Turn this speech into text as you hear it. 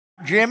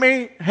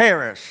Jimmy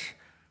Harris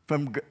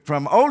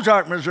from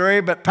Ozark, Missouri,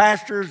 but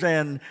pastors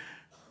in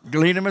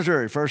Galena,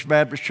 Missouri, First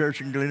Baptist Church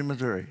in Galena,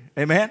 Missouri.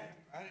 Amen?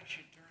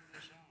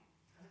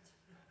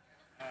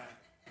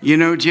 You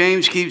know,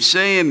 James keeps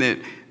saying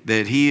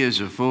that he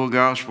is a full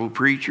gospel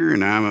preacher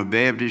and I'm a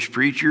Baptist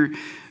preacher.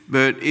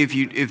 But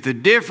if the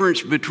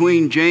difference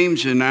between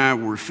James and I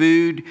were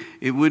food,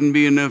 it wouldn't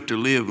be enough to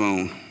live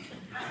on.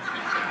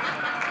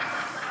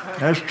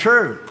 That's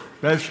true.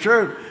 That's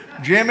true.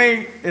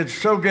 Jimmy, it's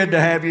so good to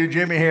have you.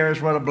 Jimmy Harris,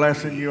 what a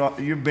blessing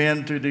you've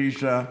been to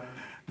these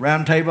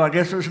round table. I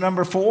guess it's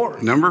number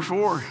 4. Number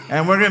 4.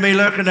 And we're going to be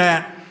looking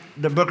at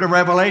the book of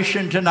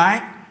Revelation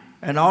tonight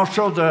and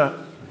also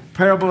the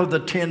parable of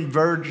the 10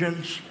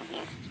 virgins.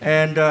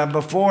 And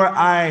before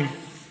I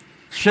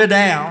sit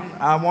down,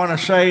 I want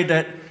to say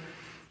that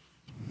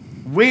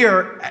we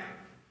are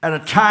at a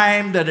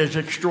time that is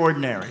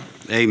extraordinary.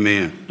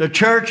 Amen. The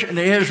church and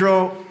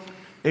Israel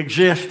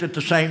exist at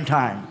the same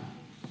time.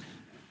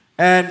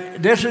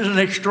 And this is an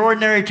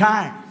extraordinary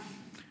time.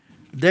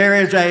 There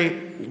is a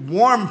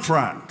warm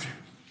front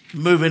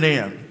moving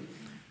in.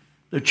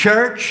 The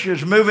church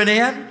is moving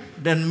in,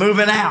 then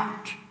moving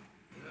out.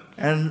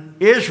 And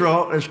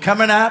Israel is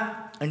coming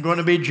up and going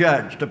to be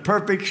judged. The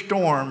perfect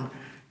storm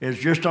is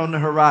just on the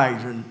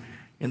horizon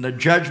in the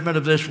judgment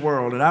of this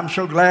world. And I'm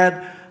so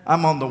glad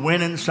I'm on the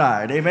winning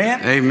side. Amen?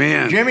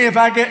 Amen. Jimmy, if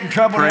I get in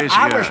trouble, Praise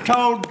I God. was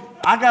told,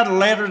 I got a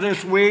letter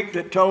this week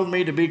that told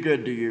me to be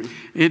good to you.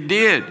 It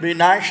did. Be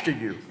nice to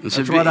you. It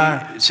said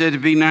to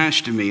be nice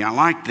to me. I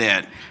like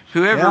that.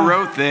 Whoever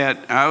wrote that,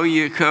 I owe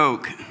you a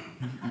Coke.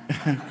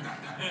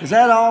 Is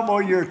that all? Boy,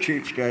 you're a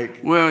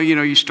cheapskate. Well, you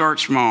know, you start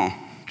small.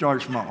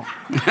 Start small.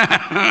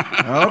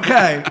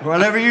 Okay,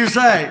 whatever you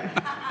say.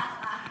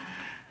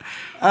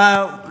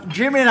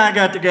 Jimmy and I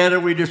got together.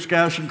 We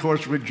discussed, of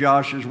course, with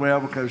Josh as well,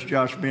 because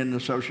Josh being the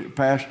associate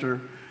pastor.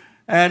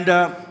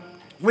 And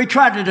we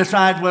tried to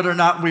decide whether or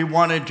not we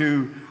wanted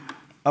to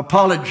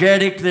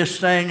apologetic this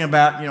thing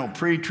about, you know,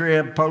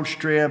 pre-trib,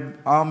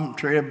 post-trib,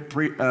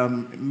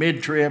 trib,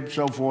 mid-trib,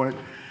 so forth.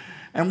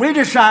 And we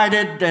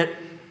decided that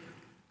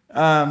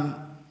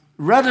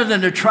rather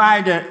than to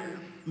try to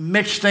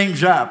mix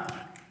things up,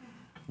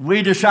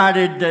 we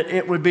decided that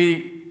it would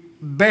be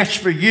best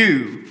for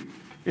you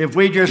if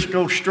we just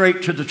go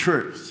straight to the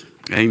truth.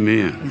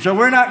 Amen. And so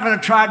we're not going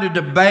to try to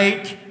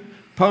debate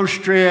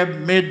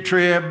post-trib,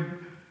 mid-trib.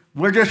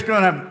 We're just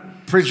going to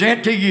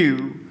present to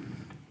you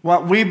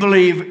what we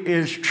believe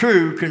is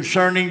true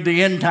concerning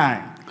the end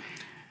time.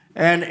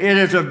 And it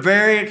is a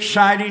very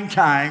exciting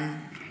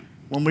time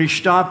when we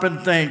stop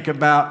and think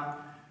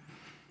about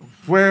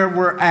where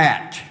we're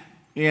at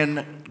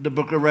in the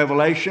book of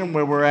Revelation,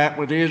 where we're at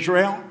with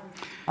Israel.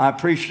 I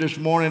preached this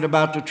morning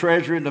about the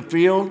treasure in the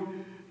field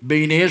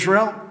being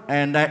Israel,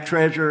 and that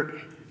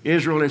treasure,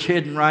 Israel is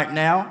hidden right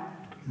now,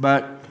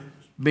 but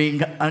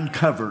being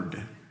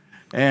uncovered.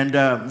 And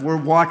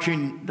we're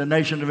watching the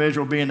nation of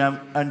Israel being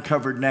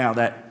uncovered now,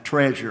 that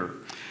treasure.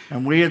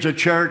 And we as a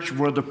church,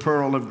 we're the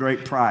pearl of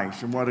great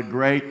price. And what a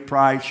great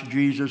price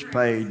Jesus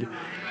paid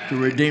to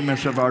redeem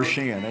us of our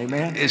sin.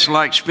 Amen? It's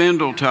like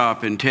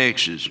Spindletop in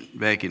Texas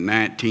back in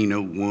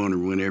 1901 or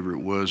whenever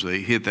it was. They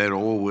hit that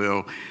oil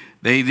well.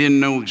 They didn't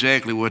know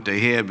exactly what they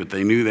had, but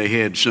they knew they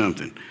had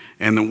something.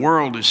 And the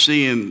world is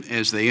seeing,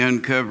 as they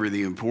uncover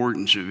the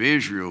importance of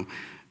Israel,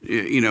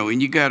 you know, and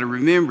you got to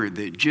remember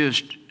that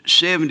just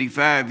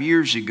 75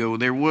 years ago,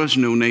 there was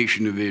no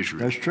nation of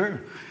Israel. That's true.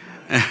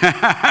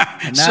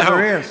 And now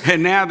there is.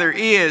 And now there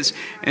is.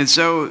 And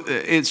so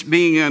it's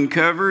being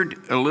uncovered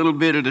a little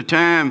bit at a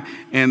time.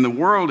 And the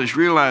world is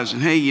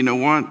realizing, hey, you know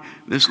what?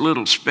 This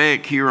little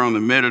speck here on the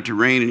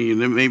Mediterranean,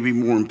 it may be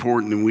more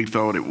important than we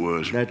thought it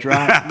was. That's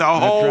right. The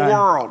whole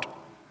world.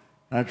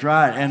 That's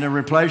right. And the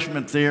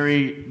replacement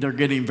theory, they're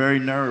getting very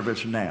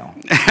nervous now.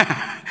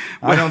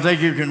 I don't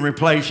think you can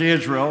replace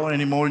Israel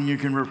any more than you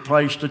can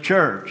replace the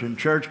church. And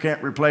church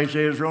can't replace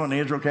Israel, and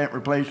Israel can't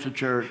replace the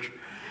church.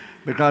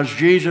 Because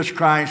Jesus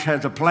Christ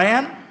has a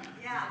plan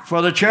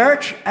for the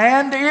church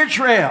and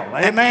Israel.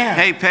 Amen.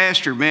 Hey,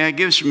 Pastor, may I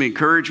give some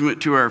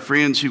encouragement to our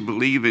friends who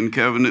believe in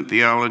covenant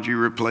theology,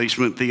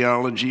 replacement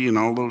theology, and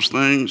all those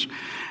things?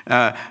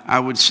 I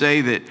would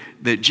say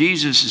that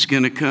Jesus is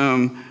going to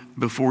come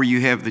before you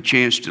have the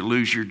chance to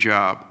lose your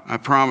job. I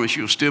promise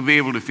you'll still be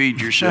able to feed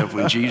yourself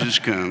when Jesus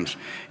comes,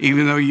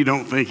 even though you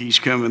don't think he's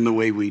coming the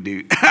way we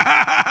do.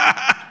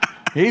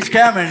 He's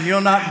coming. You'll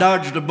not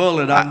dodge the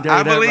bullet.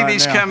 I believe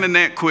he's coming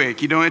that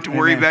quick. You don't have to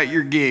worry about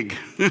your gig.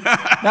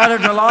 Now,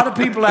 there's a lot of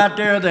people out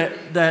there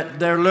that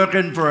they're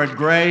looking for a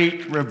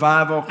great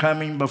revival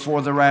coming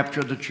before the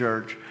rapture of the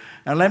church.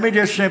 And let me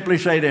just simply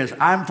say this.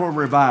 I'm for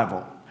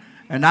revival.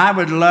 And I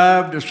would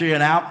love to see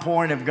an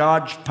outpouring of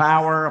God's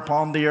power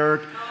upon the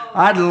earth.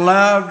 I'd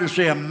love to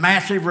see a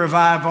massive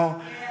revival.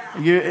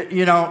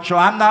 You know, so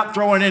I'm not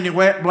throwing any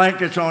wet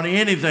blankets on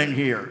anything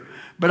here.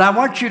 But I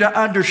want you to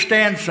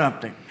understand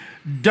something.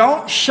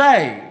 Don't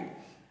say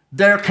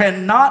there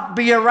cannot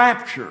be a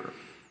rapture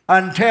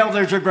until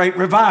there's a great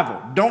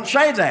revival. Don't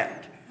say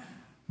that.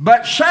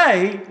 But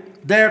say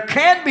there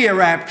can be a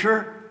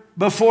rapture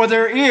before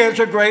there is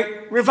a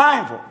great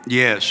revival.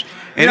 Yes.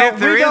 And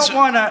we don't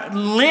want to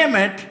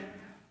limit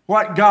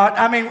what God,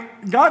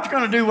 God's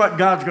going to do what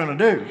God's going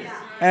to do.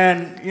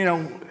 And,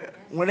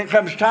 when it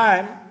comes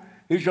time,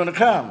 He's going to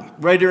come,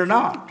 ready or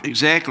not.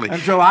 Exactly.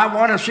 And so I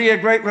want to see a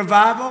great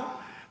revival.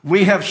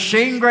 We have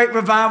seen great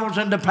revivals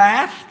in the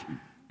past.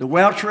 The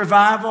Welsh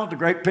revival, the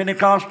great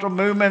Pentecostal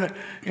movement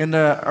in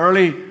the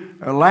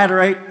latter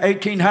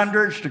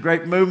 1800s, the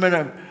great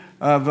movement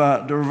of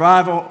the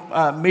revival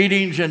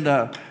meetings in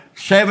the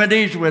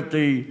 70s with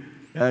the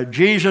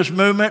Jesus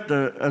movement,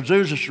 the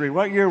Azusa Street.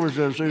 What year was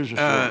the Azusa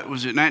Street?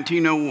 Was it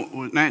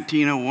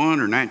 1901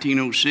 or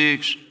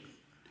 1906?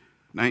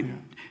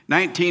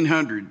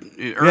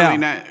 1900, early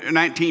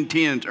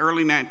 1910s,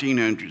 early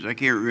 1900s. I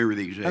can't remember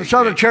the exact. And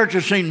so the church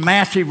has seen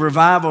massive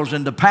revivals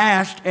in the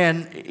past,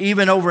 and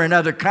even over in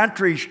other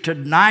countries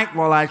tonight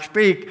while I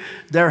speak,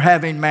 they're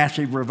having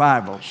massive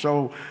revivals.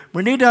 So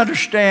we need to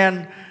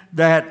understand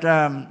that,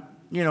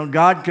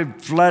 God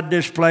could flood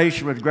this place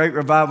with great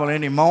revival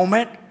any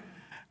moment,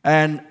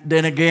 and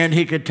then again,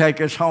 He could take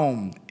us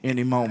home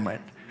any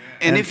moment.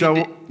 And so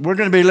we're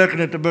going to be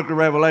looking at the book of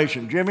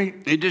Revelation. Jimmy?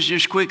 And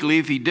just quickly,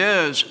 if He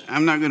does,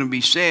 I'm not going to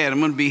be sad. I'm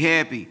going to be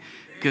happy.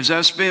 Because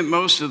I spent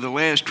most of the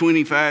last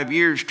 25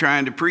 years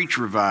trying to preach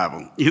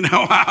revival.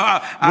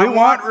 I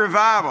want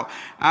revival.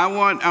 I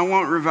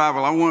want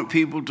revival. I want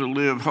people to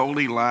live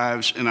holy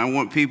lives, and I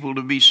want people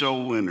to be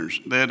soul winners.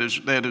 That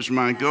is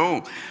my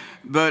goal.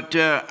 But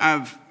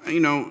I've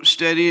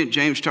studying it.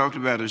 James talked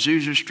about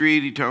Azusa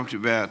Street. He talked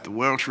about the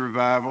Welsh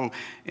revival,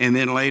 and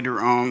then later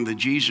on the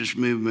Jesus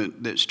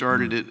movement that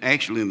started it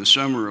actually in the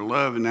summer of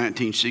love in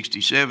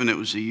 1967. It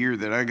was the year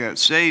that I got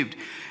saved.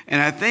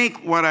 And I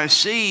think what I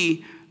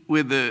see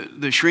with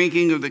the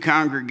shrinking of the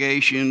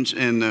congregations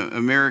and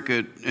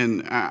America,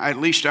 and at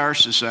least our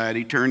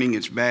society, turning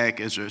its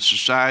back as a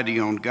society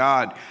on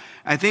God,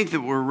 I think that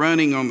we're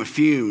running on the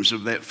fumes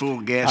of that full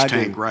gas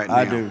tank right now.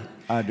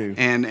 I do.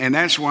 And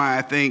that's why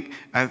I think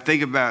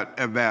about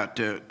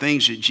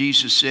things that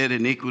Jesus said,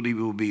 iniquity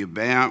will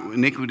abound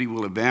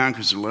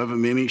because the love of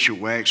many shall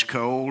wax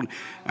cold.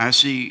 I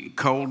see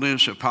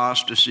coldness,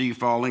 apostasy,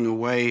 falling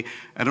away.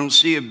 I don't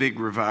see a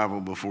big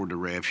revival before the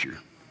rapture.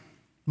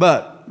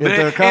 But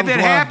if it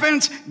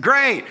happens,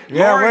 great.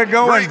 Yeah, Lord, we're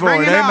going for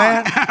it.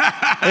 Amen.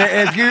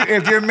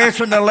 If you're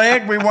missing a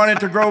leg, we want it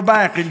to grow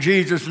back in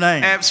Jesus'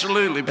 name.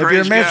 Absolutely. If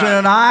you're missing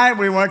an eye,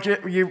 we want you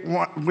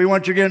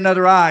to get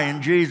another eye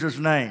in Jesus'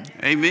 name.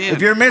 Amen.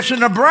 If you're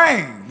missing a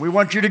brain, we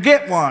want you to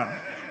get one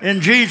in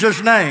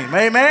Jesus' name.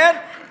 Amen.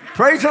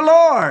 Praise the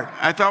Lord.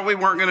 I thought we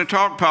weren't going to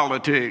talk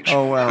politics.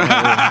 Oh, well.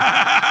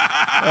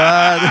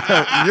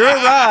 You're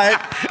right.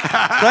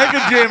 Thank you,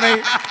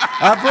 Jimmy.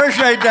 I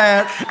appreciate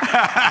that.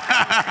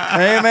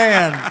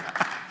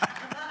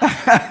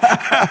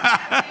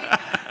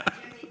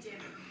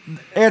 Amen.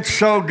 It's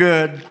so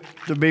good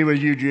to be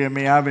with you,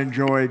 Jimmy. I've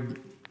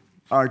enjoyed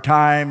our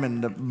time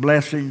and the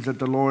blessings that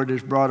the Lord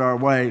has brought our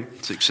way.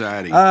 It's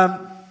exciting.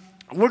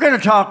 We're going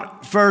to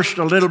talk first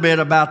a little bit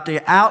about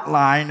the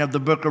outline of the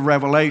book of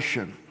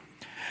Revelation.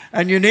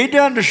 And you need to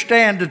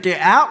understand that the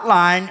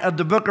outline of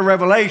the book of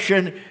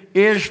Revelation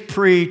is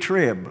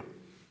pre-trib.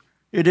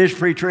 It is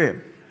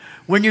pre-trib.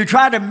 When you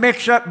try to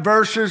mix up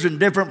verses in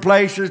different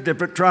places,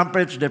 different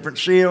trumpets, different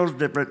seals,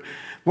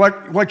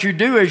 what you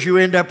do is you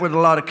end up with a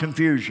lot of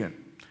confusion.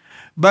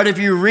 But if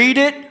you read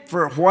it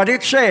for what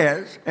it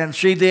says and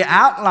see the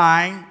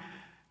outline,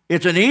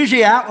 it's an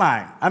easy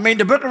outline.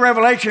 The book of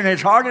Revelation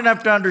is hard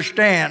enough to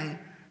understand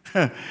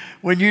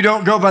when you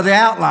don't go by the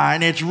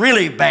outline. It's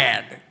really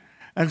bad.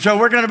 And so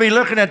we're going to be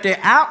looking at the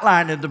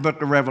outline of the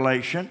book of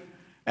Revelation,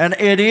 and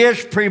it is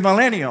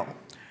premillennial.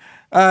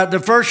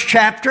 The first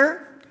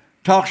chapter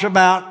talks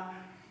about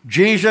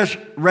Jesus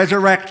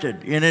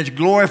resurrected in His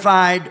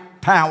glorified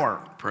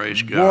power.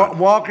 Praise God.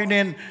 Walking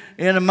in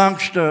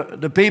amongst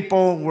the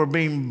people. We're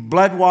being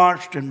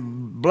blood-washed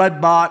and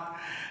blood-bought,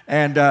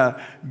 and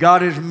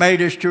God has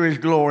made us to His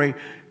glory.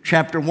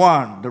 Chapter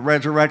 1, the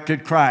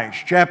resurrected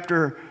Christ.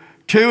 Chapter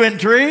 2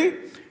 and 3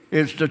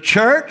 is the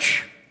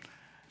church.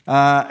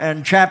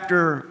 And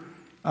chapter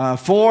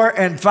 4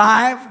 and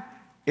 5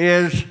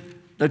 is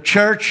the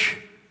church.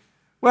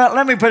 Well,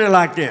 let me put it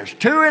like this.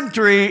 2 and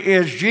 3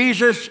 is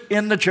Jesus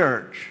in the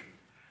church.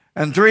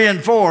 And 3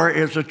 and 4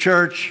 is the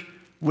church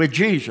with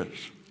Jesus.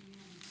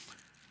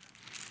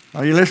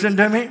 Are you listening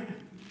to me?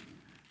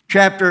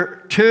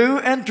 Chapter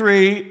 2 and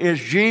 3 is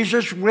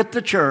Jesus with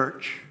the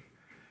church.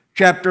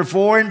 Chapter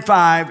 4 and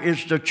 5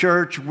 is the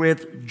church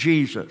with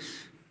Jesus.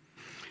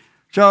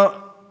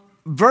 So,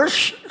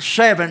 verse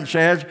 7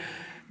 says,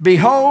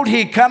 Behold,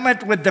 He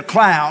cometh with the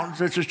clouds.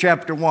 This is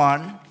chapter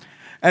 1.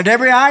 And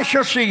every eye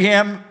shall see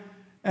Him,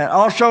 and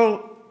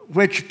also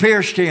which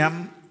pierced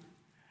Him.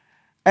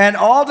 And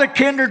all the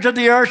kindreds of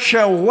the earth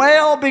shall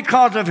wail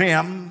because of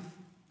Him.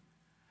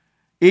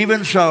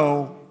 Even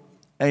so,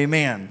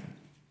 amen.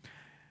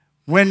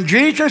 When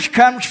Jesus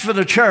comes for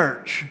the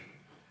church,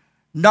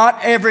 not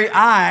every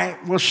eye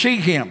will see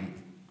Him.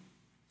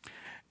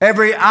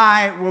 Every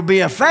eye will be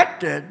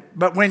affected,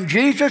 but when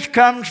Jesus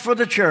comes for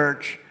the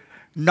church,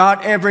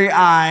 Not every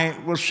eye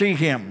will see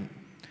him.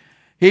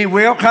 He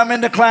will come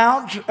in the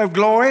clouds of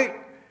glory.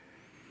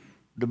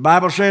 The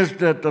Bible says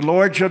that the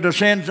Lord shall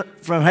descend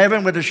from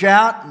heaven with a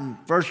shout in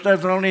 1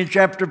 Thessalonians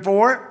chapter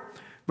 4,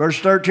 verse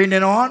 13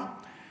 and on.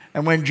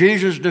 And when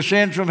Jesus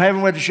descends from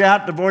heaven with a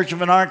shout, the voice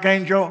of an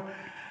archangel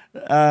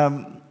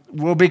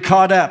will be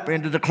caught up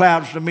into the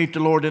clouds to meet the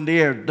Lord in the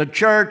air. The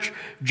church,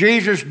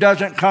 Jesus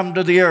doesn't come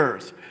to the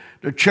earth.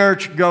 The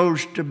church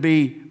goes to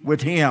be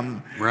with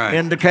him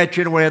in the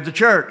catching away of the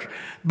church.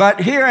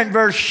 But here in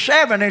verse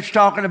 7, it's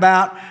talking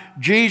about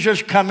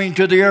Jesus coming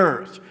to the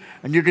earth.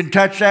 And you can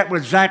touch that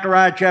with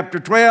Zechariah chapter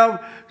 12,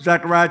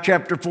 Zechariah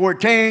chapter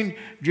 14.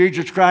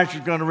 Jesus Christ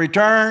is going to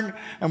return.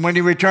 And when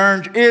he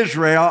returns,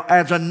 Israel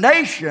as a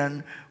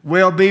nation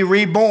will be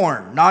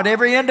reborn. Not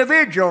every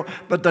individual,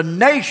 but the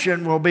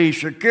nation will be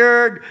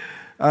secured,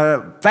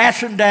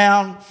 fastened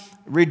down,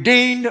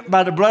 redeemed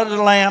by the blood of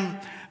the Lamb,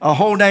 a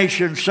whole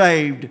nation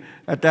saved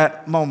at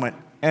that moment.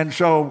 And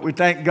so we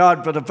thank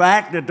God for the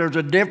fact that there's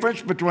a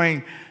difference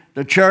between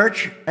the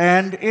church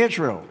and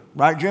Israel.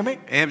 Right, Jimmy?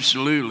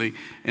 Absolutely.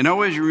 And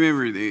always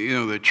remember,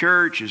 the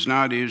church is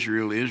not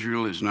Israel.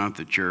 Israel is not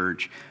the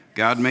church.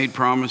 God made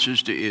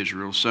promises to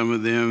Israel. Some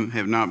of them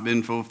have not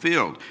been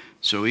fulfilled.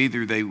 So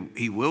either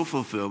he will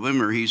fulfill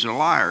them or he's a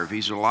liar. If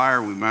he's a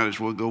liar, we might as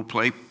well go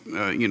play,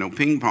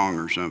 ping pong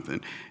or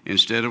something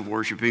instead of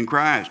worshiping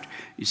Christ.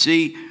 You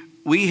see,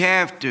 we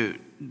have to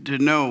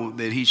know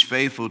that he's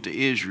faithful to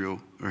Israel,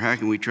 or how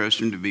can we trust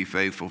him to be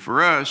faithful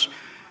for us?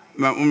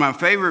 One of my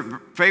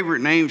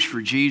favorite names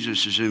for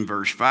Jesus is in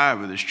verse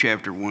 5 of this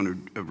chapter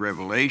 1 of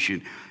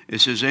Revelation. It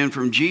says, and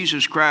from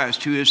Jesus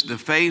Christ, who is the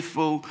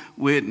faithful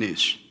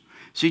witness.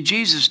 See,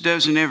 Jesus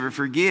doesn't ever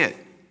forget.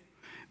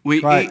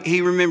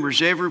 He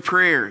remembers every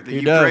prayer that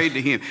you prayed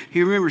to him.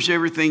 He remembers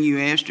everything you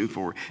asked him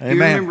for. Amen. He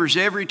remembers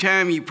every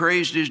time you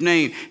praised his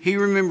name. He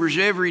remembers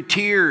every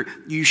tear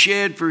you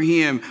shed for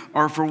him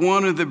or for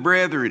one of the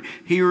brethren.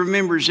 He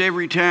remembers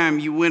every time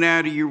you went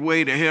out of your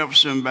way to help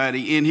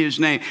somebody in his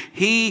name.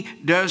 He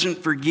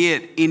doesn't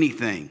forget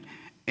anything.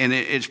 And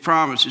it's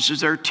promised. It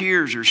says our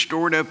tears are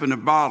stored up in a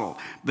bottle.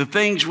 The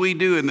things we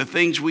do and the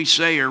things we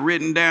say are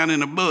written down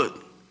in a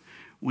book.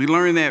 We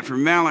learn that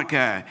from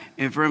Malachi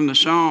and from the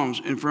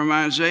Psalms and from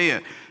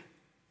Isaiah.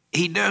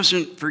 He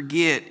doesn't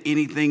forget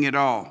anything at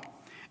all.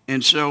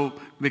 And so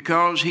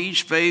because he's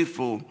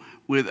faithful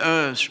with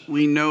us,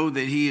 we know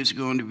that he is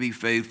going to be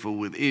faithful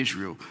with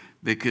Israel,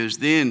 because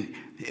then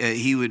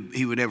he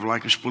would have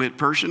like a split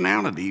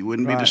personality. He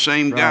wouldn't be the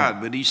same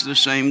God, but he's the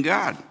same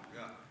God.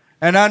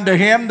 And unto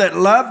him that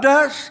loved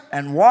us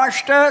and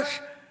washed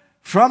us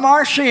from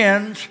our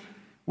sins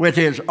with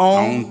his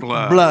own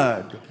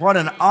blood. What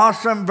an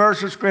awesome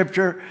verse of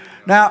Scripture.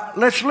 Now,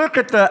 let's look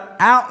at the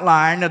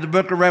outline of the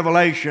book of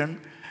Revelation.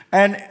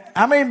 And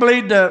I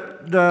believe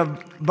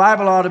the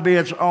Bible ought to be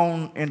its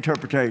own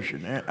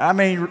interpretation.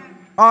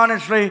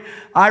 Honestly,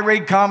 I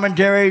read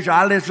commentaries.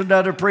 I listen to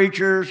other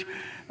preachers.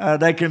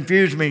 They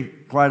confuse me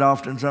quite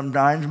often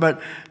sometimes.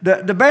 But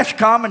the best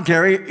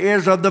commentary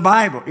is of the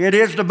Bible. It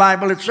is the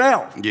Bible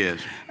itself. Yes.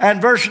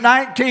 And verse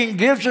 19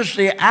 gives us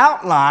the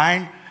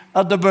outline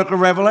of the book of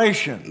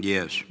Revelation.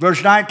 Yes.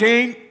 Verse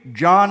 19,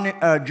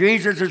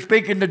 Jesus is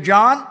speaking to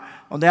John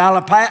on the Isle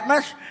of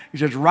Patmos. He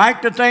says,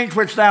 write the things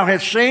which thou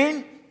hast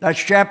seen. That's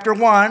chapter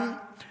 1.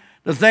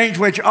 The things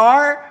which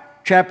are,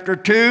 chapter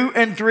 2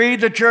 and 3,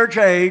 the church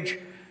age.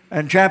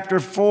 And chapter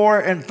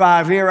 4 and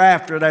 5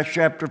 hereafter. That's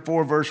chapter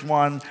 4, verse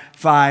 1,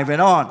 5,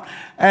 and on.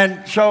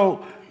 And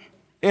so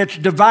it's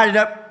divided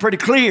up pretty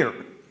clear.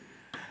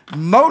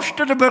 Most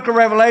of the book of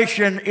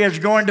Revelation is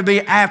going to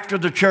be after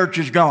the church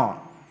is gone.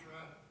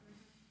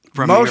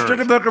 Most of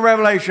the book of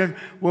Revelation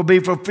will be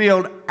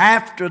fulfilled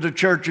after the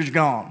church is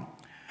gone.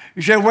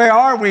 You say, where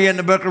are we in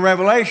the book of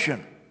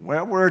Revelation?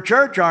 Well, we're a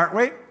church, aren't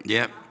we?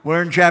 Yep.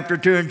 We're in chapter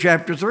 2 and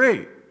chapter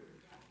 3.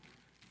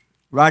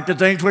 Write the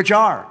things which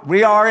are.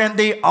 We are in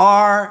the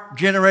R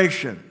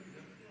generation.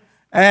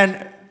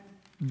 And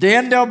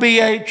then there'll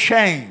be a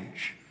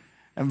change.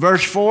 And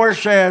verse 4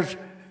 says,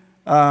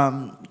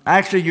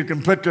 actually you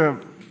can put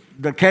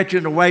the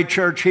catching away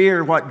church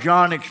here, what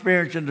John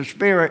experienced in the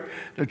spirit,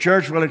 the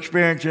church will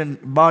experience in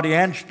body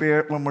and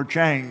spirit when we're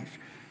changed.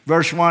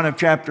 Verse 1 of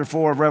chapter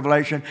 4 of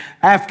Revelation.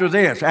 After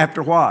this,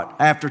 after what?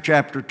 After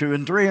chapter 2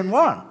 and 3 and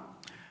 1.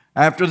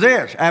 After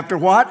this. After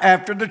what?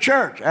 After the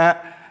church.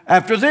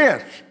 After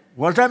this.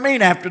 What does that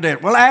mean, after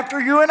this? Well, after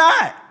you and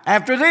I.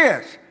 After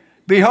this.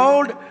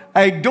 Behold,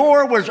 a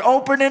door was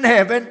opened in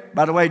heaven.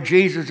 By the way,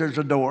 Jesus is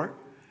the door.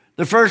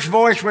 The first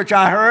voice which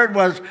I heard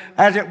was,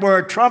 as it were,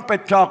 a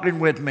trumpet talking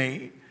with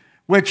me,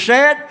 which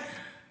said,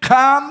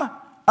 come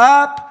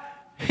up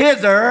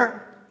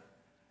hither,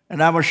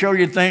 and I will show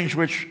you things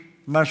which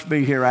must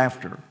be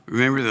hereafter.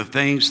 Remember the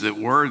things that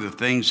were, the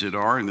things that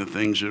are, and the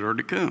things that are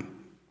to come.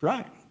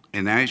 Right.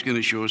 And now he's going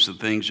to show us the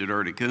things that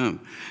are to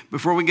come.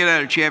 Before we get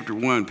out of chapter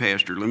 1,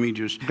 Pastor, let me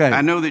just... Okay.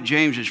 I know that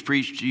James has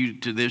preached you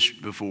to this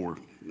before,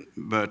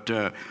 but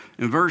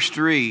in verse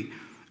 3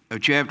 of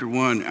chapter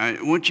 1,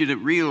 I want you to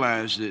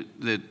realize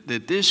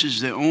that this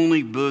is the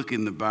only book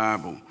in the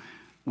Bible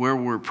where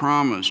we're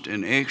promised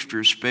an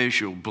extra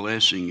special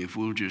blessing if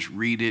we'll just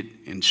read it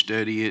and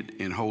study it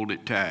and hold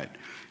it tight.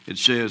 It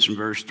says in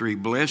verse 3,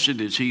 "Blessed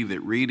is he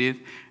that readeth,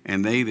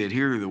 and they that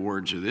hear the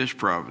words of this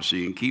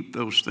prophecy, and keep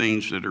those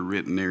things that are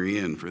written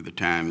therein, for the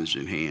time is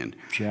at hand."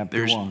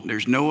 Chapter 1.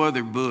 There's no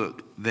other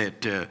book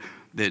that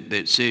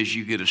says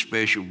you get a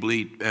special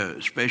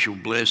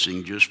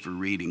blessing just for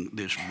reading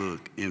this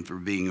book and for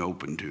being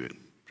open to it.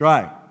 That's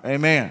right.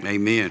 Amen.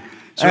 Amen.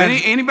 So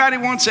anybody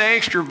wants an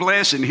extra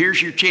blessing,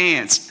 here's your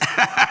chance.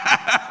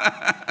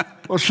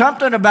 Well,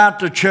 something about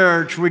the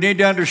church, we need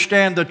to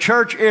understand the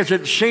church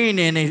isn't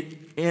seen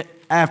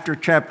after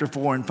chapter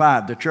 4 and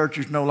 5. The church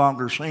is no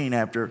longer seen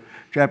after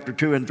chapter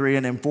 2 and 3,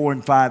 and then 4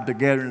 and 5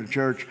 together in the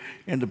church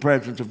in the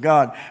presence of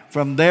God.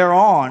 From there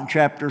on,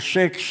 chapter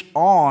 6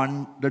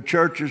 on, the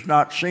church is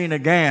not seen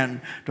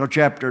again till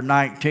chapter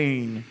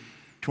 19,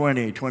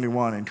 20,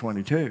 21, and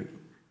 22.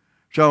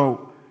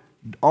 So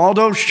all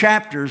those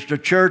chapters, the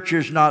church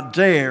is not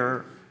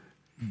there.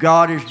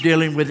 God is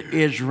dealing with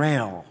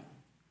Israel.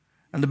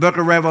 And the book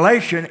of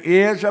Revelation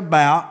is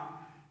about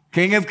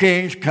King of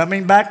Kings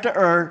coming back to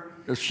earth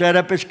to set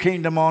up his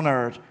kingdom on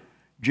earth,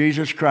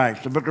 Jesus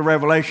Christ. The book of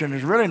Revelation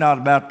is really not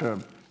about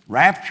the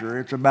rapture.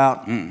 It's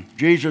about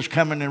Jesus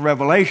coming in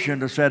Revelation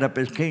to set up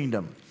his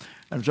kingdom.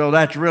 And so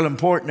that's real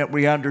important that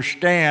we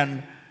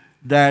understand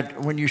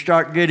that when you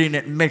start getting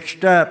it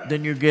mixed up,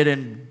 then you get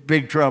in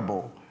big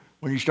trouble.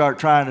 When you start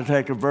trying to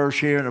take a verse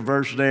here and a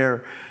verse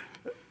there.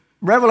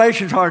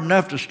 Revelation's hard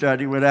enough to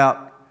study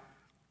without,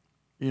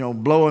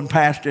 blowing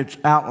past its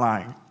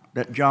outline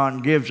that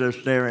John gives us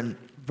there in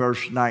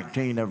verse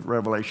 19 of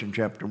Revelation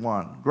chapter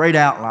 1. Great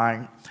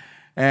outline.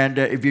 And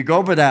if you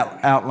go by that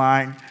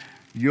outline,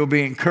 you'll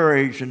be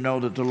encouraged and know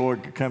that the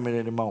Lord could come in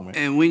any moment.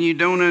 And when you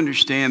don't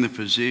understand the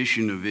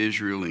position of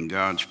Israel in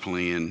God's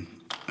plan,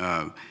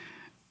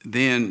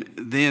 then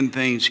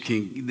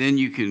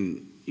you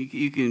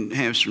can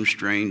have some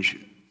strange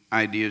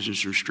ideas and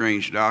some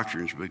strange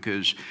doctrines,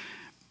 because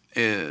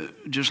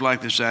just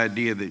like this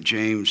idea that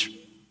James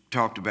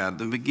talked about at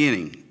the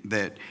beginning,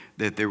 that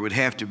there would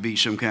have to be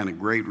some kind of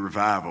great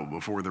revival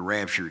before the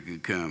rapture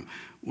could come.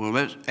 Well,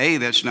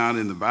 that's not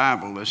in the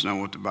Bible. That's not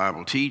what the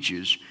Bible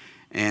teaches.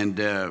 And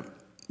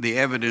the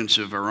evidence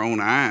of our own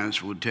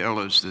eyes would tell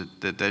us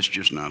that that's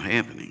just not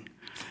happening.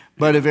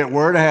 But if it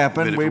were to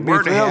happen, we'd be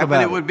thrilled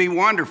about it. It would be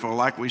wonderful,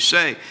 like we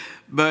say.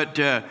 But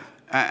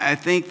I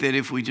think that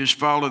if we just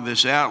follow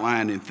this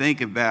outline and think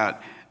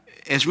about,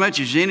 as much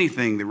as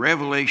anything, the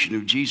revelation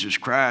of Jesus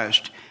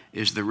Christ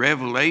is the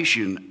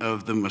revelation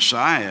of the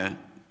Messiah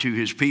to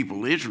his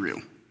people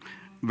Israel.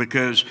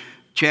 Because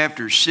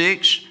chapter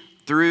 6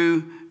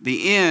 through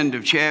the end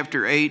of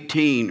chapter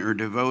 18 are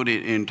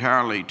devoted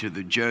entirely to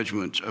the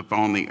judgments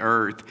upon the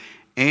earth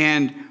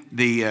and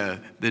the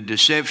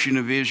deception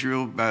of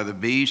Israel by the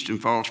beast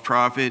and false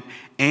prophet,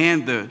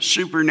 and the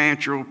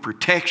supernatural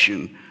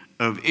protection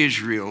of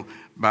Israel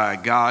by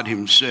God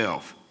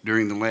himself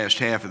during the last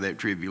half of that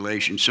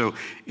tribulation. So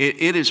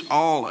it is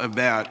all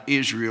about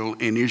Israel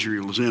and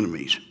Israel's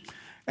enemies.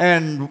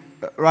 And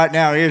right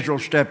now, Israel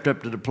stepped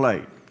up to the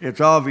plate. It's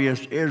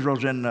obvious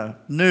Israel's in the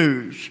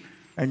news,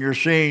 and you're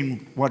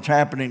seeing what's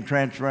happening.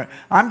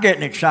 I'm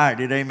getting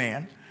excited,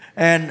 amen.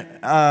 And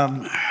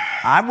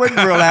I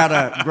wouldn't rule out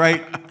a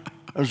great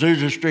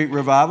Azusa Street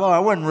revival. I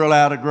wouldn't rule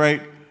out a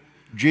great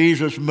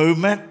Jesus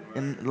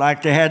movement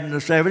like they had in the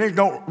 70s.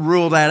 Don't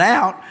rule that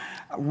out.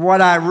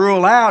 What I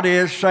rule out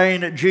is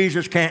saying that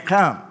Jesus can't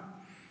come.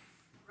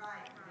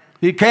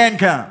 He can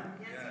come.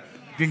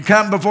 He can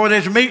come before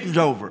this meeting's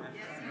over.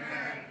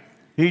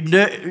 He's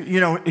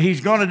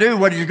going to do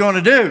what he's going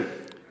to do.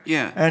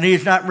 Yeah. And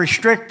he's not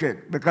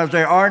restricted, because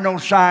there are no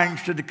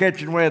signs to the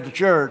kitchen way of the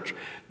church.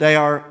 They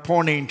are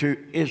pointing to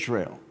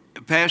Israel.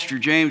 Pastor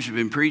James has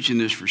been preaching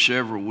this for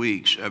several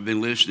weeks. I've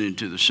been listening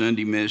to the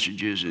Sunday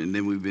messages, and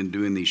then we've been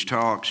doing these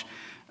talks.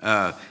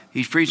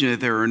 He's preaching that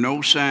there are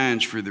no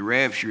signs for the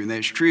rapture, and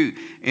that's true.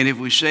 And if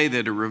we say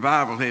that a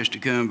revival has to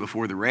come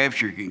before the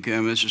rapture can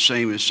come, it's the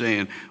same as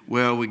saying,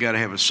 well, we got to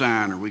have a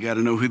sign, or we got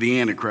to know who the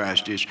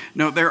Antichrist is.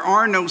 No, there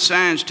are no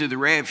signs to the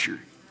rapture.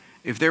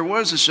 If there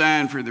was a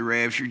sign for the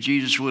rapture,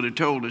 Jesus would have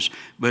told us.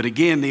 But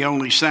again, the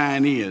only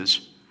sign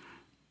is,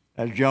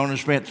 as Jonah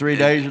spent 3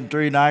 days and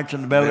 3 nights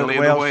in the belly of the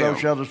whale, so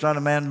shall the Son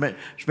of Man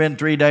spend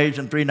 3 days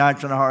and 3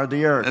 nights in the heart of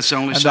the earth. That's the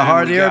only sign. And the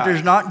heart of the earth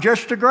is not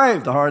just the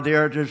grave. The heart of the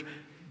earth is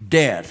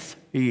death.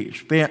 He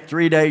spent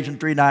 3 days and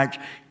 3 nights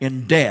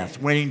in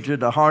death, went into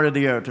the heart of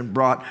the earth and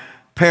brought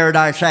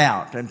paradise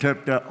out, and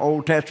took the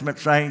Old Testament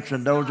saints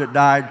and those that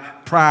died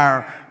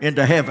prior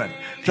into heaven.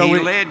 So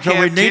we need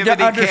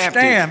to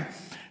understand.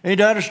 Need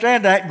to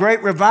understand that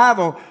great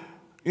revival,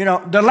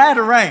 the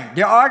latter rain.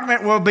 The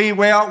argument will be,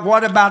 well,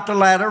 what about the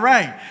latter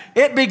rain?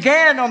 It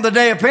began on the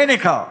day of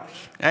Pentecost.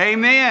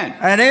 Amen.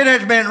 And it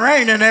has been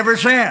raining ever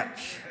since.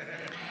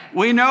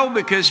 We know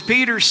because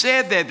Peter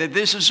said that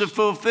this is a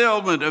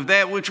fulfillment of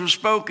that which was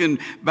spoken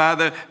by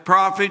the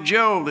prophet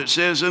Joel, that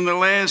says, in the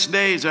last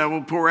days I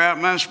will pour out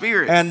my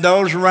spirit. And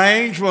those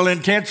rains will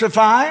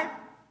intensify.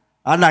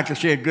 I'd like to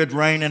see a good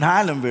rain in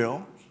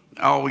Highlandville.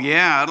 Oh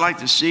yeah, I'd like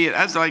to see it.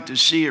 I'd like to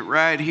see it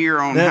right here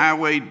on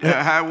highway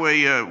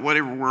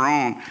whatever we're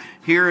on.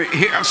 Here,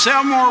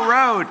 Selmore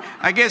Road.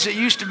 I guess it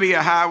used to be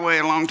a highway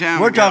a long time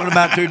ago. We're talking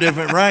about two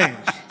different rains.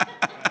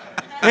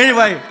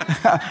 Anyway,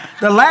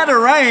 the latter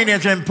rain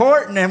is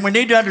important, and we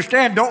need to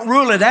understand, don't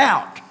rule it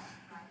out.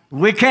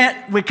 We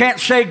can't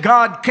say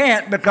God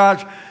can't,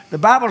 because the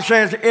Bible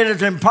says it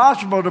is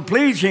impossible to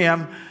please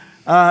Him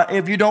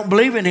if you don't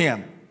believe in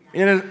Him.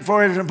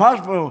 For it is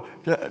impossible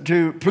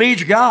to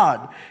please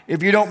God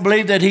if you don't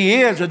believe that He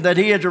is, and that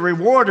He is a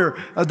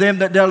rewarder of them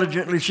that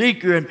diligently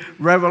seek you in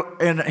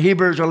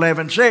Hebrews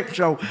 11:6.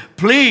 So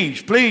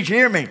please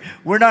hear me.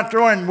 We're not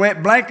throwing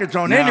wet blankets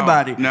on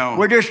anybody. No.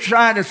 We're just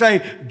trying to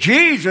say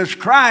Jesus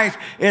Christ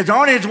is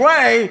on His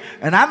way,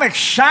 and I'm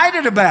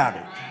excited about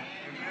it.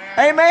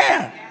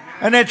 Amen.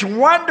 And it's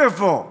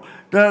wonderful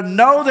to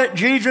know that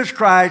Jesus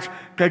Christ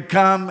could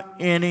come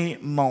any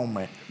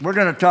moment. We're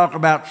going to talk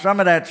about some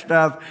of that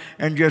stuff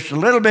in just a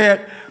little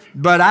bit,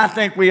 but I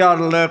think we ought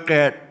to look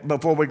at,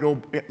 before we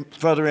go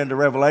further into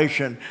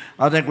Revelation,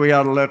 I think we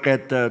ought to look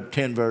at the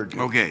 10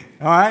 virgins. Okay.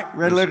 All right?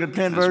 Ready to look at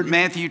 10 virgins?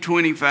 Matthew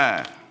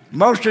 25.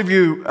 Most of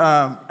you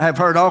have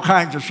heard all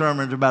kinds of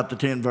sermons about the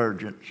 10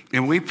 virgins.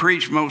 And we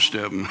preach most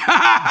of them.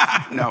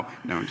 No,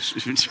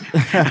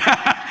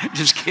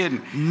 just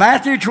kidding.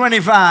 Matthew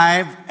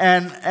 25,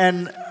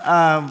 and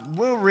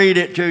we'll read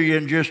it to you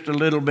in just a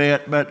little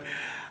bit, but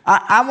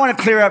I want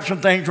to clear up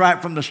some things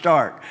right from the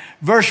start.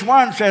 Verse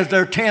 1 says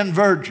there are 10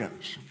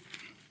 virgins.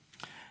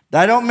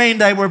 That don't mean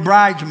they were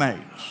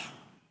bridesmaids.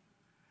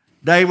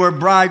 They were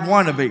bride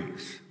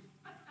wannabes.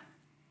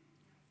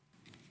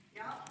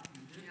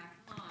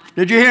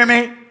 Did you hear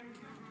me?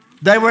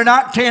 They were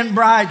not 10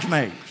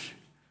 bridesmaids.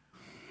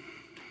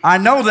 I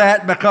know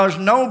that because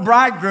no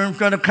bridegroom's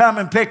going to come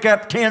and pick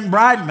up 10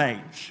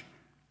 bridesmaids,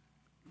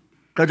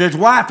 because his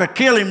wife will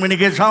kill him when he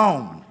gets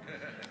home.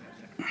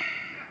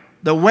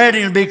 The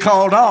wedding will be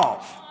called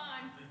off.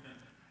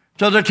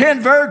 So the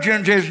 10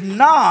 virgins is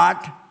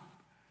not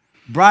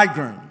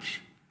bridegrooms.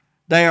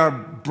 They are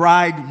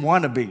bride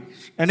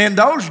wannabes. And in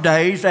those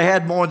days, they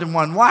had more than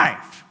one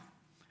wife.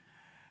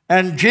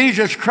 And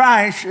Jesus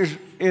Christ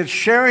is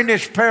sharing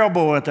this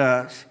parable with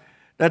us,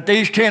 that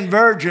these 10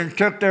 virgins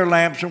took their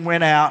lamps and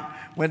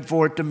went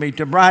forth to meet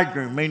the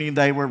bridegroom, meaning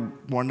they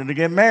wanted to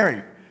get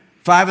married.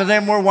 5 of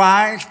them were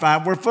wise,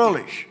 5 were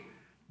foolish.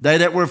 They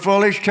that were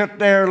foolish took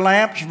their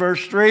lamps,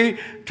 verse 3,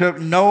 took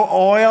no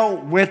oil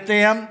with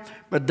them,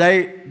 but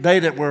they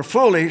that were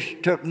foolish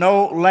took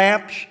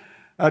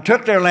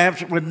their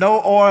lamps with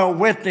no oil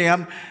with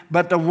them,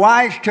 but the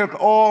wise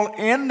took oil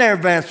in their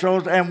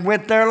vessels and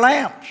with their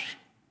lamps.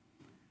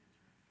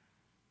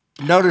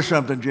 Notice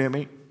something,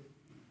 Jimmy.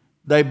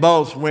 They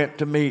both went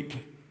to meet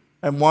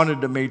and wanted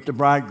to meet the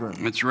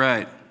bridegroom. That's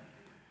right.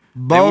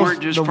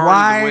 Both the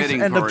wise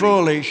and the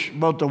foolish,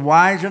 both the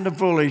wise and the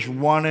foolish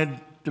wanted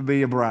to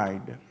be a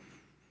bride.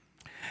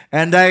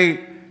 And they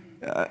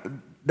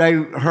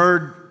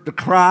heard the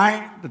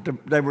cry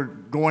that they were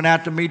going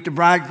out to meet the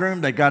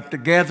bridegroom. They got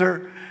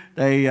together.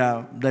 They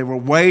were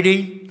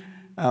waiting.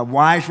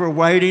 Wise were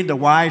waiting. The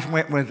wise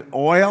went with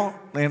oil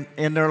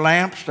in their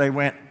lamps. They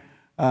went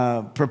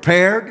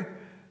prepared.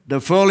 The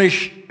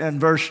foolish, in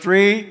verse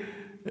 3,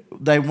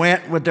 they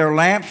went with their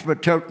lamps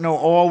but took no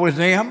oil with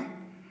them.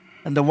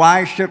 And the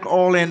wise took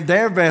oil in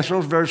their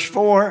vessels, verse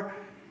 4,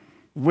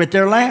 with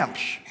their lamps.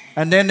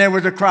 And then there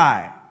was a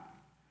cry.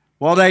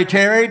 While they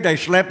tarried, they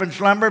slept and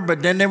slumbered,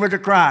 but then there was a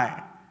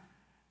cry.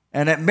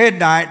 And at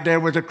midnight there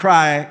was a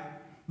cry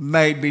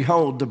made,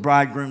 behold, the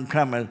bridegroom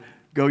cometh,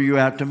 go you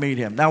out to meet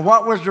him. Now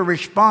what was the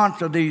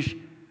response of these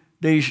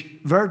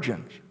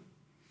virgins?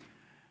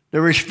 The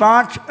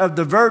response of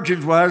the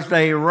virgins was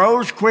they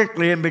arose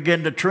quickly and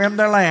began to trim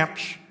their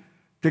lamps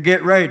to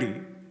get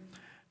ready.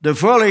 The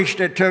foolish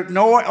that took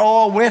no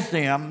oil with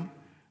them,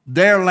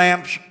 their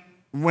lamps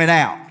went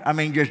out. I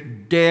mean, just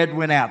dead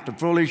went out. The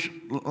foolish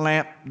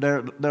lamp,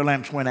 their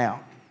lamps went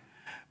out.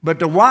 But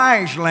the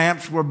wise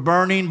lamps were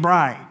burning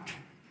bright.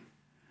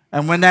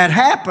 And when that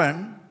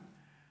happened,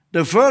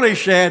 the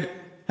foolish said,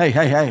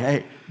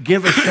 hey,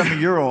 give us some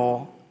of your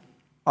oil.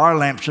 Our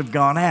lamps have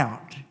gone out.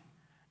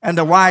 And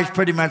the wise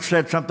pretty much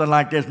said something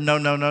like this, no,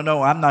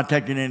 I'm not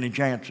taking any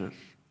chances.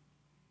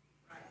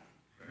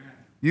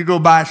 You go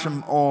buy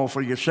some oil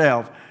for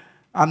yourself.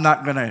 I'm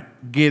not going to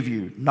give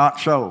you.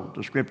 Not so.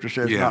 The scripture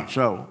says not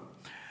so.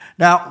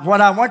 Now, what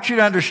I want you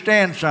to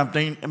understand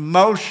something,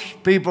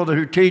 most people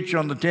who teach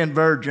on the 10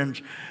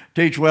 virgins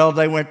teach, well,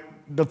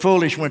 the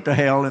foolish went to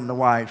hell and the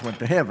wise went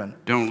to heaven.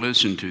 Don't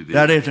listen to them.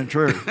 That isn't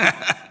true.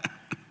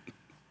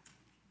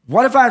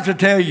 What if I was to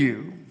tell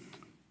you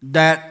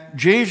that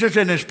Jesus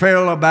in his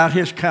parable about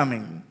his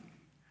coming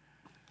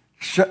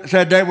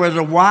said there were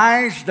the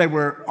wise, they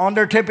were on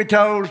their tippy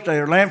toes,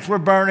 their lamps were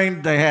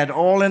burning, they had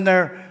oil in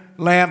their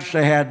lamps,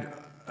 they had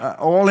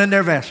oil in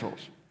their vessels.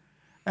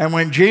 And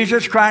when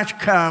Jesus Christ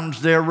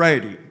comes, they're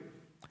ready.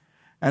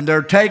 And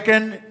they're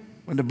taken,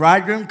 when the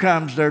bridegroom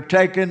comes, they're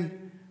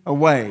taken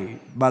away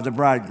by the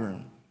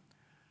bridegroom.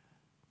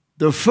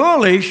 The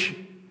foolish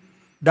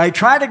They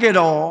tried to get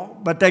oil,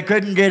 but they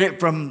couldn't get it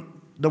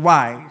from the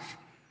wise.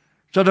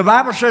 So the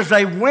Bible says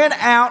they went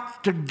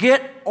out to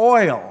get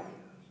oil.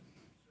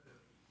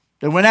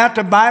 They went out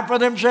to buy for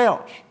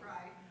themselves.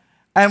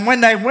 And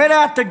when they went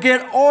out to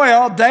get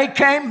oil, they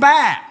came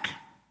back.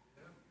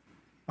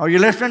 Are you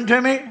listening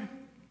to me?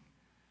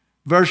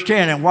 Verse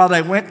 10, and while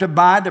they went to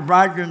buy, the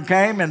bridegroom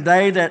came, and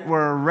they that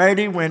were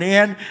ready went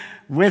in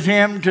with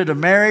him to the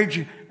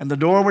marriage, and the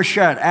door was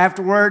shut.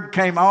 Afterward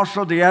came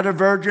also the other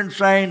virgins,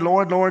 saying,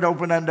 Lord, Lord,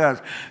 open unto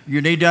us.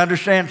 You need to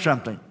understand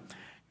something.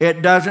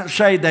 It doesn't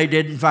say they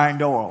didn't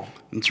find oil.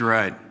 That's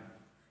right.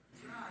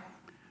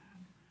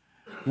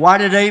 Why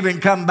did they even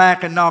come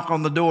back and knock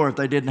on the door if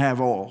they didn't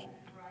have oil?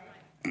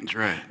 That's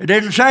right. It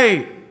didn't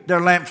say their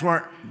lamps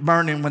weren't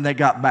burning when they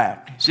got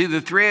back. See,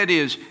 the thread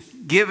is,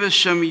 give us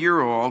some of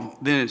your oil,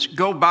 then it's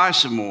go buy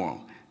some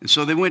oil. And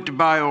so they went to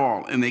buy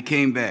oil, and they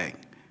came back.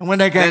 And when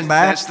they came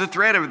back, that's the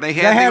thread of it. They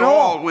had the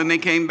oil when they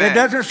came back. It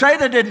doesn't say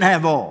they didn't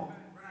have oil.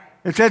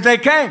 It says they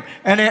came.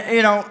 And,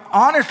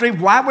 honestly,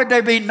 why would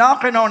they be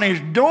knocking on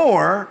his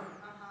door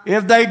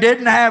if they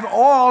didn't have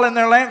oil and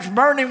their lamps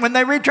burning when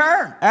they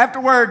returned?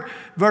 Afterward,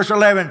 verse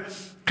 11,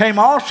 came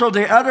also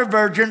the other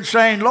virgins,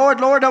 saying, Lord,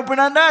 Lord, open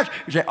unto us.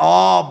 You say,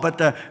 oh, but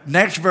the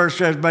next verse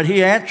says, but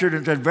he answered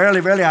and said,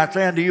 verily, verily, I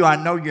say unto you,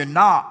 I know you're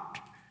not.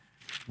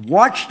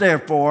 Watch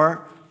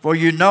therefore, for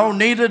you know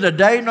neither the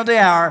day nor the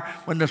hour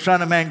when the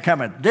Son of Man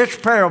cometh. This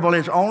parable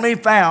is only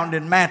found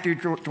in Matthew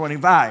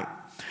 25.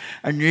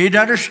 And you need to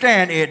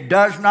understand, it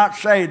does not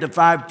say the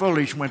 5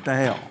 foolish went to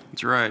hell.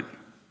 That's right.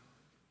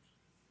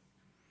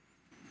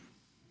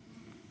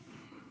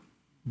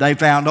 They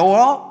found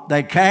oil.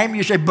 They came.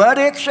 You say, but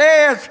it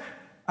says,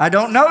 I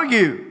don't know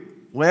you.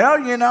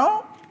 Well,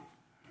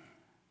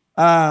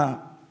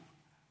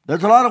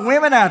 there's a lot of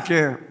women out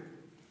there,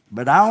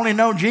 but I only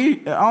know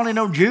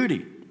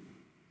Judy.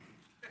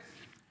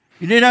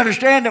 You need to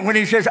understand that when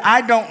he says,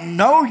 I don't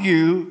know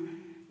you,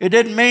 it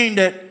didn't mean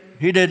that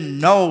he didn't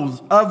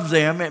know of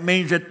them. It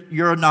means that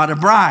you're not a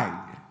bride.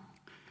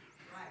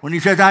 When he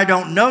says, I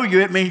don't know you,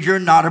 it means you're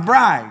not a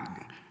bride.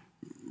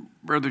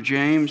 Brother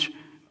James,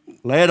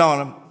 lay it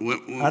on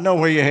him. I know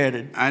where you're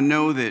headed. I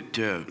know that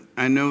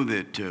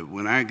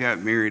when I got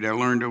married, I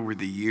learned over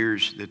the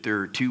years that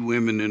there are 2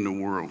 women in the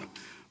world.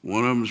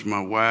 One of them's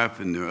my wife,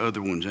 and the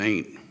other one's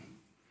ain't.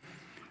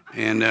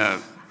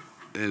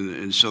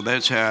 And so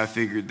that's how I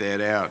figured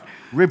that out.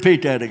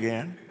 Repeat that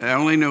again. I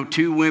only know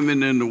 2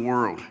 women in the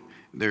world.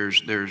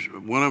 There's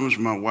one of them's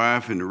my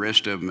wife, and the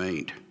rest of them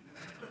ain't.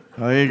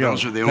 There you go.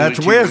 Those are the only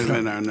 2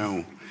 women I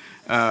know.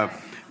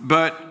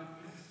 But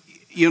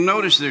you'll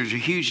notice there's a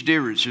huge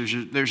difference.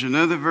 There's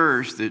another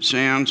verse that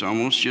sounds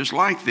almost just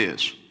like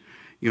this.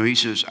 He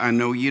says, I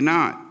know you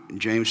not.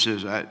 And James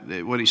says,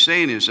 what he's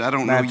saying is, I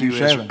don't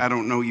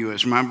know you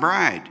as my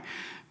bride.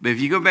 But if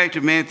you go back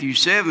to Matthew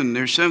 7,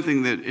 there's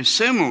something that is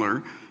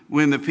similar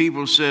when the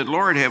people said,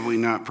 Lord, have we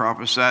not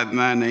prophesied in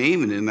thy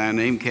name, and in thy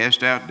name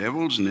cast out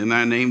devils, and in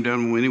thy name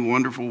done many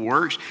wonderful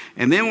works?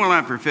 And then will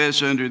I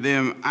profess unto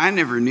them, I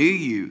never knew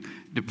you.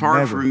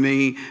 Depart from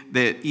me,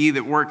 that ye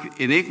that work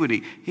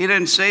iniquity. He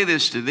doesn't say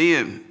this to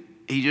them.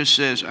 He just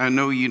says, I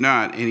know you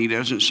not. And he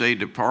doesn't say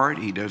depart.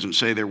 He doesn't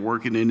say they're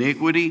working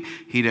iniquity.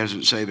 He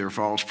doesn't say they're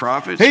false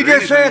prophets. He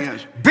just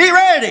says, be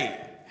ready.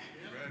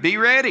 Be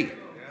ready.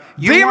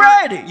 Be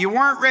ready. You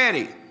weren't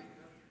ready.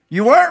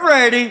 You weren't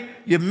ready.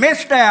 You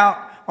missed out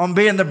on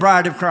being the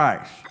bride of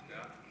Christ.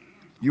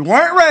 You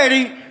weren't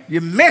ready. You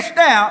missed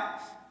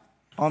out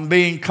on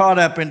being caught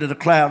up into the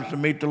clouds to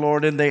meet the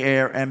Lord in the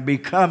air and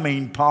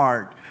becoming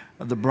part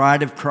of the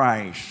bride of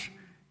Christ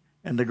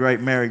and the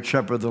great marriage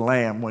supper of the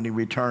Lamb when he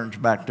returns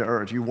back to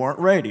earth. You weren't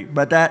ready.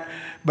 But that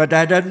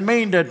doesn't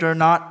mean that they're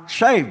not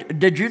saved.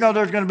 Did you know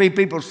there's going to be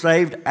people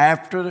saved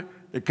after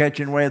the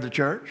catching away of the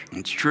church?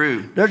 It's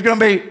true. There's going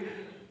to be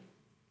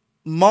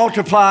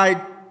multiplied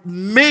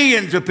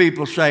millions of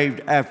people saved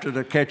after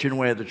the catching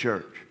away of the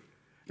church.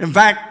 In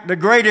fact, the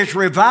greatest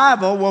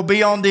revival will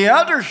be on the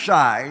other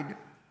side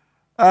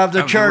of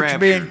the church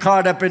being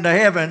caught up into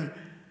heaven.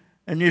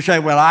 And you say,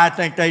 well, I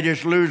think they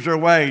just lose their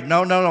way.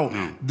 No.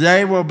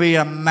 There will be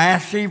a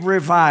massive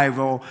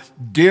revival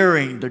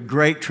during the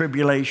Great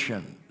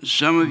Tribulation.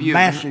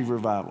 Massive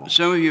revival.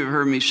 Some of you have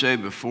heard me say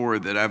before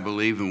that I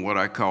believe in what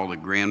I call the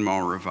grandma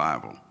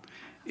revival.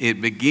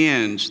 It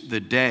begins the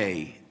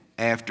day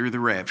after the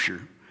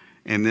rapture.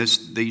 And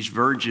these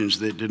virgins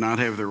that did not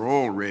have their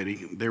oil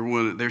ready,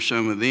 they're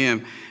some of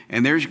them.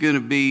 And there's going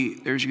to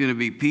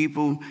be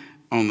people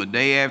on the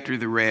day after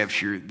the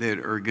rapture that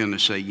are going to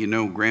say,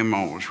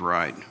 Grandma was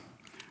right,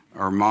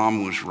 or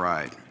Mom was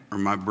right, or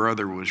my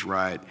brother was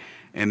right.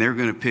 And they're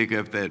going to pick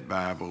up that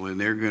Bible, and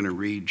they're going to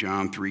read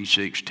John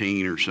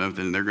 3:16 or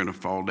something, and they're going to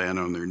fall down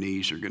on their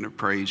knees. They're going to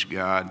praise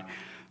God.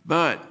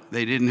 But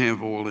they didn't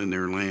have oil in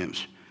their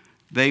lamps.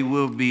 They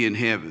will be in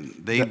heaven.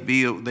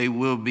 They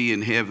will be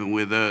in heaven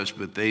with us,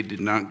 but they did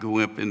not go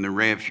up in the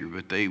rapture,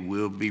 but they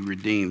will be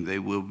redeemed. They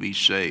will be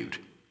saved.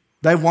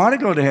 They want to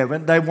go to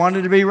heaven. They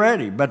wanted to be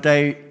ready, but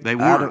they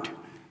weren't.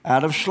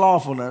 Out of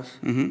slothfulness,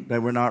 they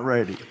were not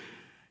ready.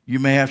 You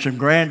may have some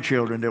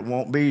grandchildren that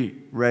won't be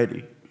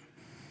ready.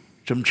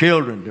 Some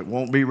children that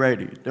won't be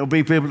ready. There'll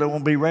be people that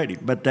won't be ready,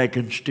 but they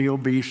can still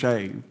be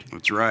saved.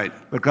 That's right.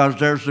 Because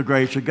there's the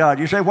grace of God.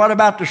 You say, what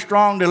about the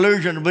strong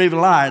delusion to believe a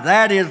lie?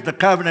 That is the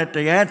covenant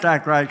the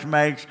Antichrist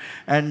makes,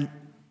 and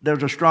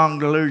there's a strong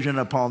delusion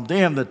upon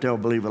them that they'll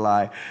believe a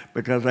lie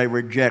because they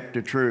reject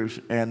the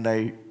truth and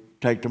they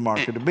take the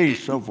mark of the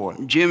beast, so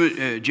forth.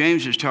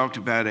 James has talked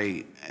about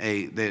that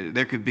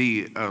there could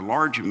be a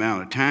large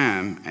amount of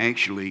time,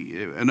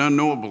 actually, an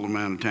unknowable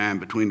amount of time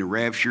between the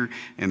rapture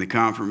and the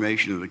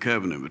confirmation of the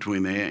covenant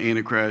between the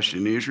Antichrist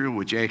and Israel,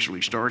 which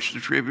actually starts the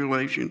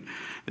tribulation.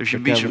 There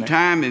should be some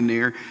time in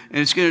there, and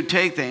it's going to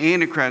take the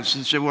Antichrist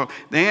and say, well,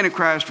 the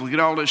Antichrist will get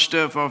all this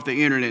stuff off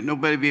the internet.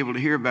 Nobody will be able to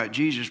hear about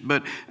Jesus,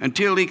 but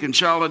until he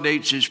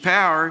consolidates his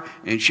power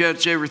and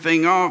shuts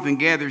everything off and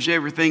gathers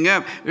everything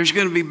up, there's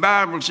going to be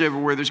Bibles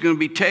everywhere. There's going to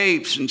be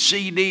tapes and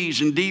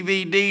CDs and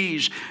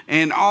DVDs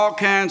and all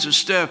kinds of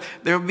stuff.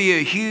 There'll be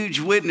a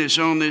huge witness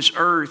on this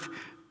earth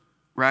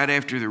right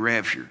after the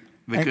rapture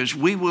because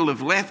we will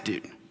have left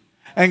it.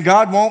 And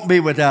God won't be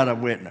without a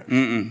witness.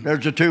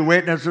 There's the 2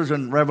 witnesses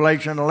in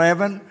Revelation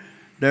 11.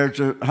 There's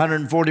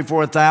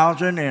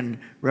 144,000 in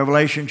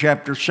Revelation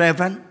chapter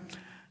 7.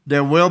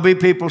 There will be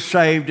people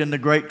saved in the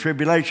Great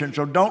Tribulation.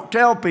 So don't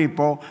tell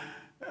people,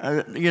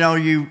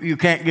 you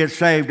can't get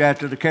saved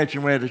after the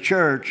catching away of the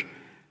church.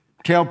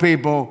 Tell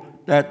people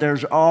that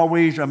there's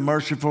always a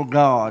merciful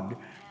God,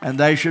 and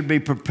they should be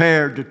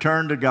prepared to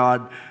turn to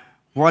God.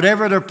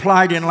 Whatever their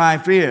plight in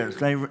life is,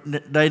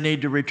 they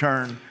need to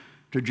return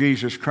to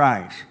Jesus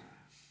Christ.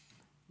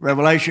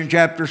 Revelation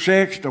chapter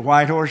 6, the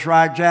white horse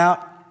rides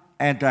out,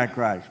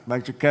 Antichrist,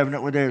 makes a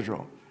covenant with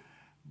Israel.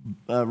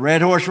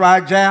 Red horse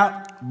rides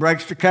out,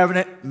 breaks the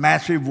covenant,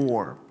 massive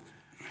war.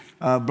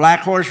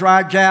 Black horse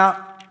rides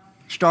out,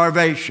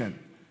 starvation,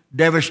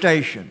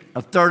 devastation.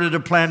 A third of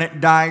the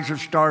planet dies of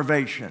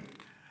starvation.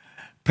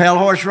 Pale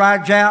horse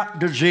rides out,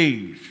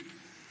 disease.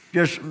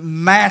 Just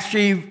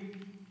massive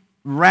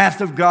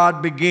wrath of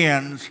God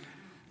begins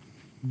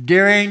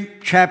during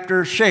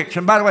chapter 6.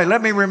 And by the way,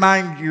 let me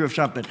remind you of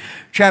something.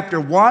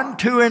 Chapter 1,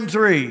 2, and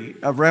 3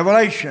 of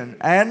Revelation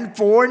and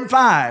 4 and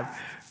 5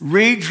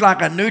 reads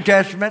like a New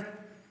Testament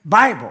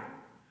Bible.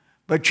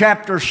 But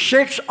chapter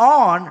 6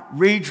 on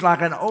reads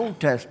like an Old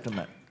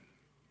Testament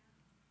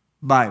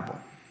Bible.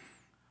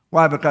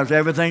 Why? Because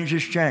everything's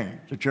just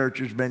changed. The church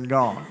has been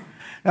gone.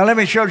 Now let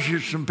me show you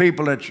some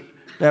people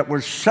that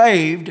were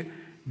saved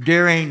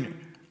during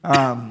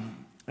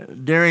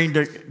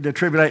the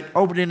tribulation,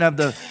 opening of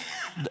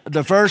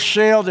the first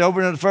seal. The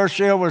opening of the first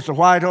seal was the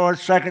white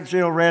horse, second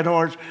seal, red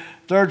horse,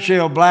 third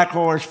seal, black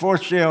horse,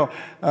 fourth seal,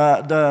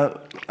 the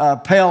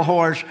pale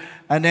horse,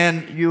 and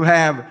then you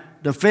have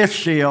the fifth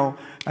seal.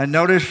 And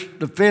notice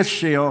the fifth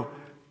seal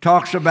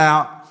talks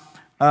about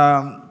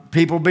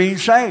people being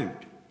saved,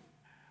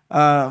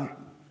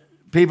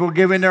 people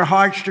giving their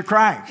hearts to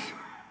Christ.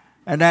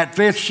 And that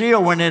fifth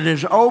seal, when it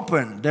is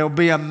opened, there'll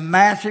be a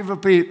massive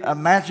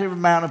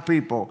amount of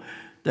people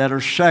that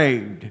are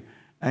saved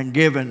and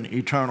given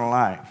eternal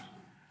life.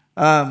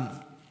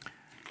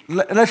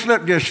 Let's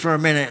look just for a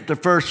minute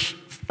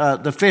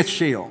at the fifth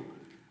seal,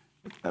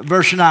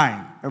 verse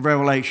 9 of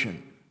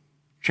Revelation,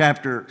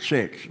 chapter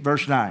 6,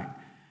 verse 9.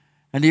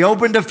 And he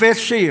opened the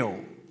fifth seal.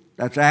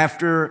 That's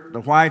after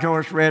the white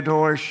horse, red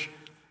horse,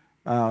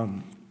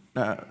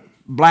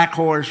 black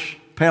horse,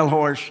 pale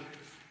horse.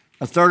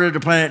 A third of the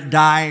planet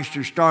dies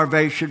through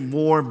starvation,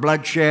 war,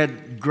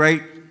 bloodshed,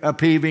 great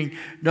upheaving.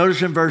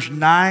 Notice in verse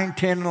 9,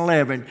 10, and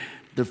 11,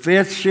 the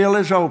fifth seal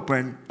is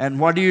open. And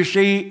what do you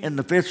see in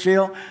the fifth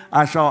seal?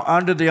 I saw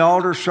under the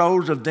altar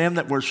souls of them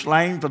that were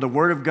slain for the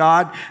word of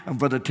God and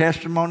for the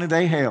testimony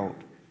they held.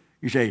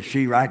 You say,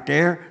 see right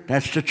there?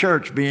 That's the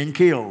church being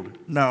killed.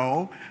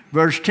 No.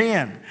 Verse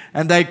 10,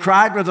 and they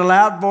cried with a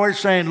loud voice,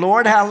 saying,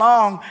 Lord, how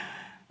long,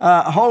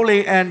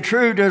 holy and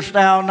true, dost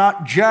thou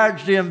not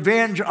judge to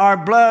avenge our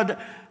blood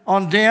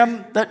on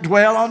them that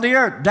dwell on the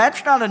earth?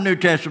 That's not a New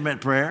Testament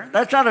prayer.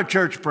 That's not a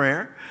church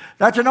prayer.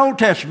 That's an Old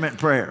Testament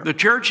prayer. The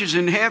church is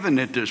in heaven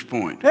at this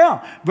point.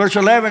 Yeah. Verse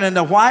 11, and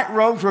the white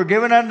robes were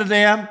given unto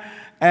them,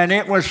 and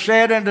it was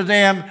said unto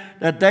them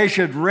that they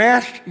should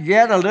rest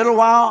yet a little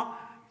while,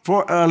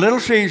 for a little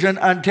season,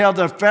 until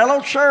the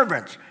fellow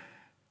servants,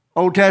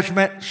 Old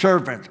Testament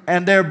servants,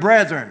 and their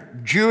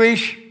brethren,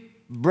 Jewish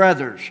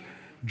brothers,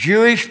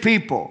 Jewish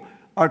people,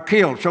 are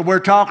killed. So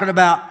we're talking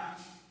about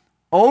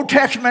Old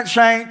Testament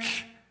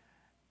saints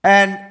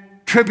and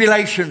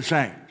tribulation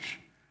saints.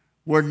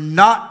 We're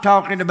not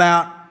talking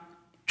about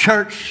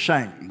church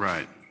saints.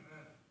 Right.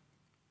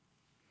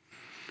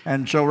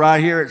 And so right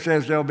here it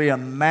says there'll be a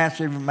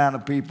massive amount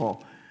of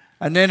people.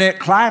 And then it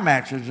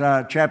climaxes,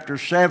 chapter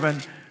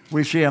 7,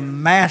 we see a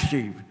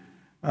massive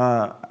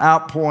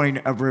outpouring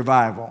of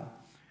revival.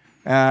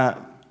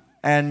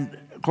 And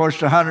of course,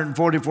 the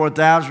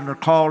 144,000 are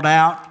called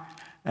out,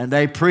 and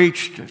they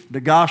preached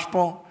the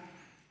gospel.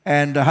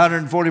 And the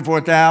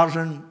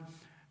 144,000,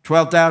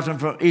 12,000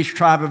 from each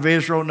tribe of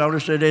Israel.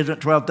 Notice it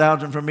isn't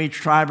 12,000 from each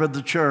tribe of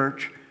the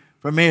church,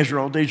 from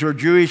Israel. These were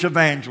Jewish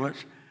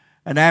evangelists.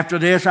 And after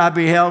this I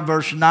beheld,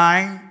 verse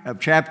 9 of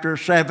chapter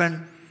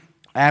 7,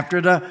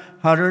 after the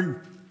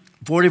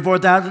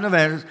 144,000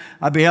 evangelists,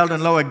 I beheld,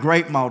 and lo, a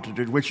great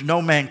multitude, which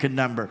no man could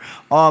number,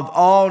 of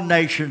all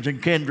nations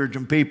and kindreds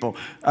and people,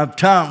 of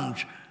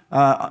tongues,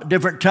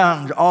 different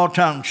tongues, all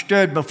tongues,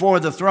 stood before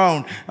the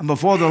throne and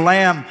before the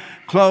Lamb,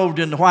 clothed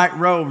in white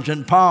robes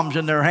and palms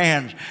in their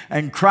hands,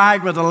 and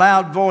cried with a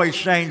loud voice,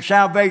 saying,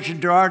 Salvation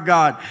to our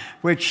God,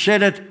 which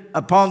sitteth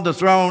upon the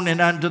throne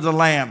and unto the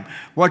Lamb.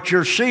 What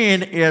you're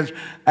seeing is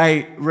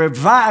a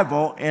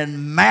revival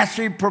in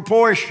massive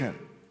proportion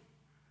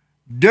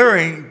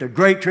during the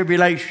Great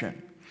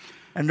Tribulation.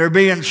 And they're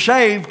being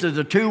saved through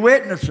the two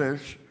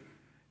witnesses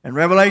in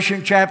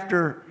Revelation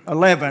chapter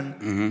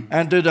 11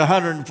 and through the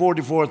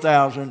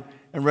 144,000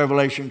 in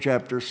Revelation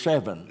chapter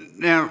 7.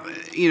 Now,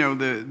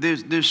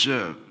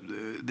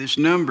 this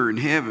number in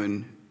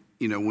heaven,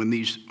 when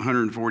these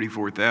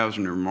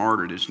 144,000 are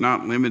martyred, it's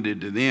not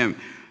limited to them.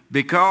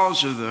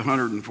 Because of the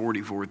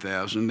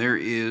 144,000, there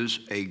is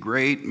a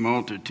great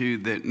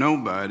multitude that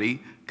nobody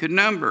could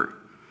number.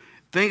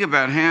 Think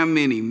about how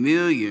many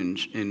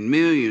millions and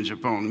millions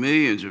upon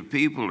millions of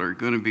people are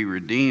going to be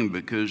redeemed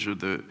because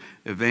of the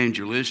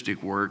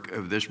evangelistic work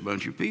of this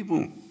bunch of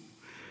people.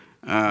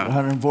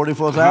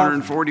 144,000?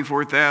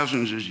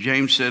 144,000, as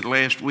James said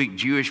last week,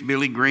 Jewish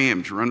Billy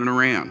Grahams running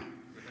around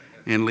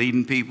and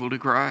leading people to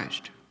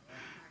Christ.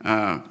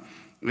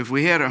 If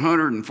we had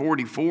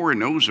 144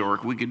 in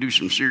Ozark, we could do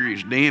some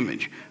serious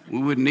damage. We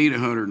wouldn't need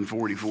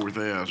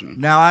 144,000.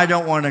 Now, I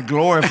don't want to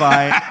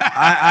glorify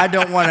I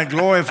don't want to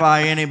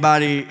glorify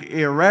anybody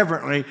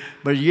irreverently,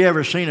 but you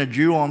ever seen a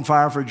Jew on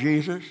fire for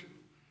Jesus?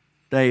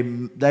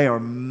 They are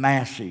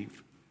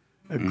massive,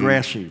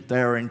 aggressive.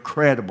 They are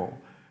incredible.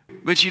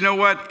 But you know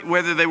what?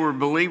 Whether they were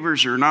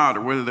believers or not,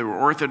 or whether they were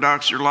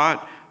Orthodox or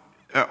not,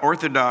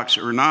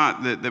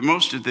 that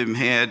most of them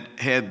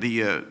had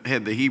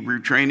the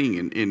Hebrew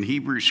training in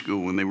Hebrew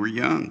school when they were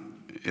young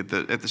at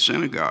the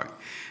synagogue,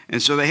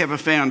 and so they have a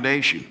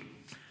foundation.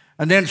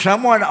 And then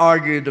someone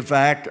argued the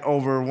fact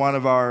over one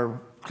of our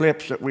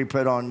clips that we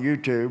put on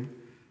YouTube.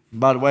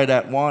 By the way,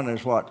 that one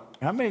is what?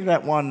 How many is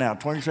that one now?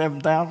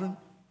 27,000.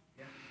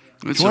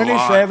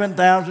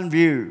 27,000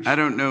 views. I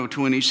don't know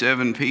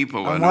 27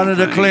 people. On one of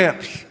the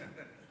clips.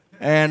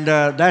 And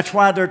that's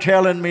why they're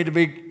telling me to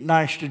be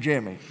nice to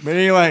Jimmy. But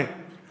anyway,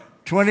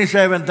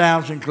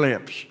 27,000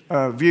 clips,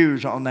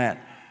 views on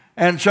that.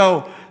 And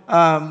so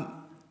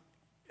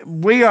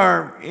we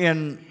are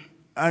in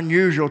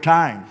unusual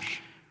times.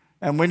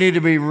 And we need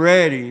to be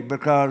ready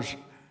because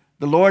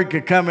the Lord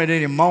could come at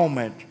any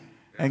moment.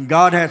 And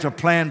God has a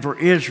plan for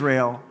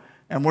Israel.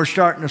 And we're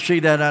starting to see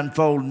that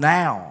unfold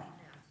now.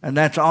 And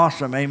that's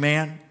awesome.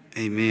 Amen?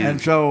 Amen.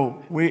 And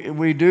so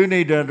we do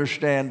need to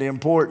understand the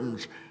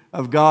importance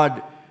of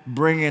God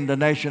bringing the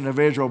nation of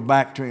Israel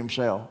back to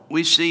Himself.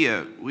 We see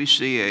a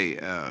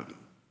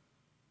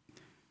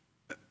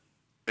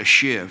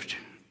shift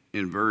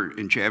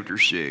in chapter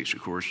 6.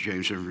 Of course,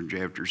 James said from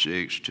chapter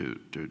 6 to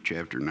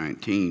chapter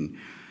 19,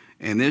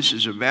 and this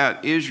is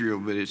about Israel.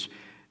 But it's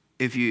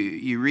if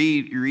you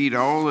read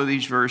all of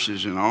these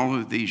verses and all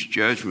of these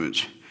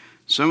judgments,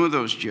 some of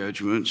those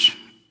judgments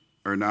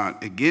are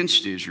not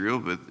against Israel,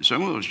 but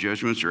some of those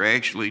judgments are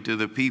actually to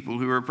the people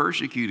who are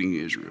persecuting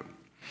Israel.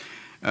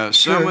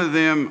 Some of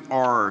them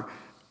are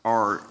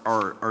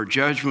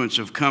judgments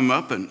of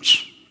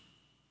comeuppance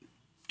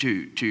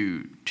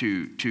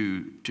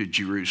to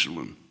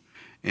Jerusalem,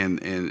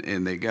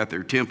 and they got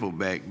their temple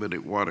back, but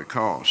at what a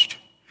cost,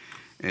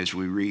 as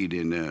we read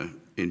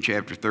in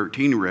chapter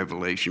 13 of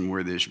Revelation,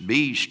 where this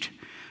beast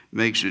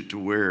makes it to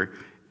where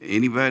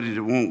anybody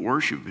that won't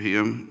worship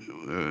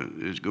him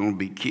is going to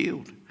be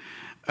killed.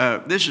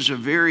 This is a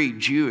very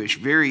Jewish,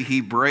 very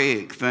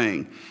Hebraic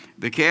thing.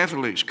 The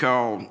Catholics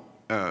call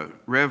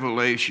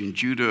Revelation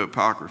Juda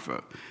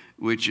Apocrypha,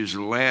 which is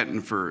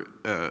Latin for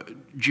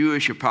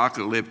Jewish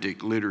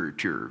apocalyptic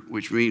literature,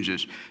 which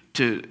means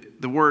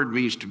the word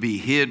means to be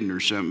hidden or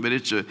something, but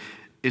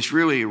it's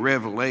really a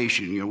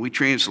revelation. We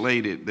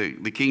translate it,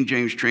 the King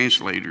James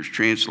translators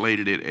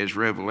translated it as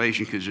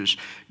revelation because it's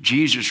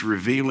Jesus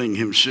revealing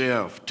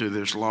Himself to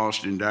this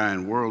lost and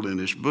dying world in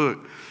this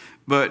book.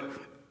 But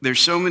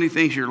there's so many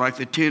things here, like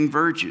the 10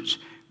 virgins.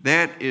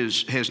 That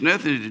has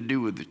nothing to do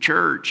with the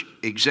church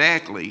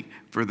exactly,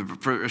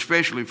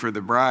 especially for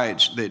the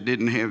brides that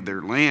didn't have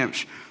their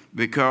lamps,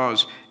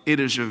 because it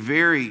is a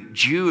very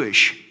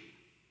Jewish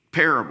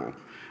parable.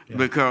 Yeah.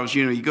 Because,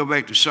 you go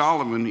back to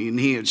Solomon, and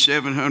he had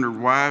 700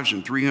 wives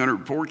and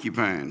 300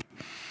 porcupines.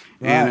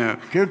 Right. And,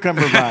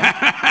 cucumber vines.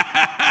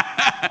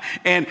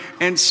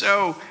 and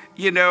so,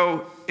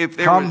 if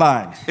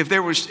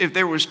there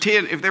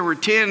were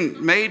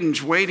 10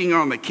 maidens waiting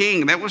on the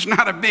king, that was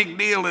not a big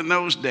deal in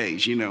those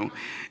days,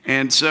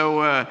 And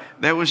so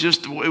it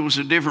was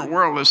a different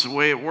world. That's the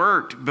way it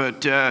worked.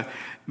 But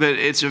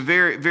it's a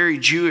very, very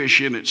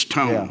Jewish in its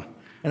tone. Yeah.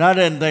 And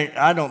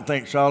I don't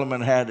think Solomon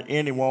had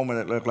any woman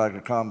that looked like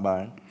a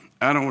combine.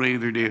 I don't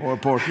either, dear. Or a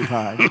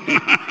porcupine.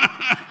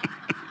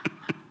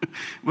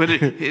 But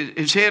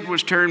his head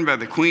was turned by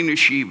the Queen of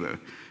Sheba.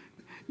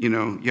 You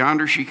know,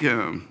 yonder she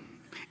come.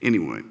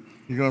 Anyway.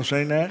 You going to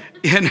sing that?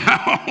 Yeah, no.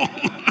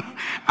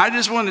 I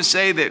just want to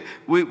say that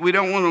we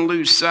don't want to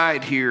lose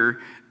sight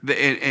here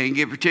and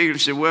get particular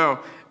and say,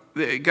 well,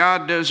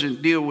 God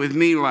doesn't deal with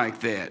me like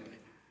that.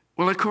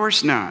 Well, of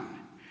course not.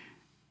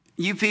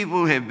 You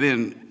people have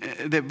been,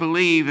 that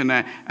believe, and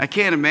I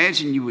can't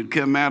imagine you would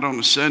come out on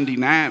a Sunday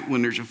night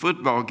when there's a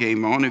football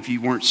game on if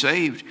you weren't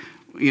saved.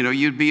 You know,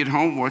 you'd be at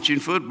home watching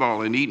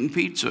football and eating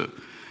pizza.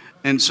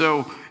 And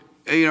so,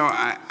 you know,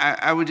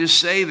 I would just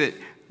say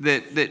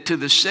that to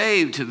the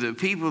saved, to the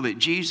people that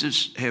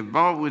Jesus have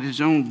bought with his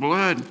own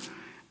blood,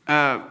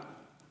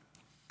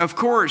 of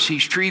course,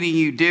 he's treating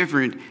you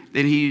different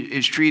than he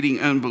is treating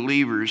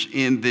unbelievers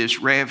in this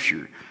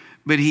rapture.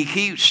 But he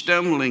keeps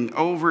stumbling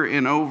over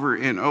and over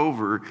and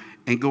over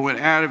and going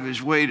out of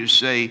his way to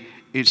say,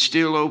 it's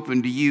still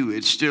open to you.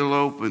 It's still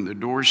open. The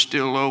door's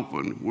still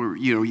open.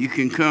 You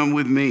can come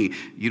with me.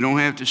 You don't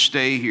have to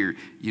stay here.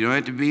 You don't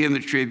have to be in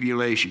the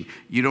tribulation.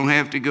 You don't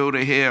have to go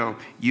to hell.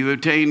 You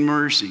obtain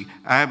mercy.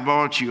 I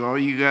bought you. All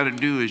you got to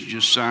do is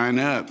just sign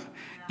up.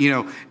 You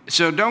know,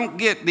 so don't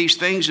get these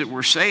things that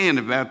we're saying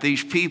about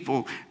these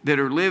people that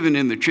are living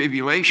in the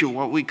tribulation,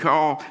 what we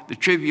call the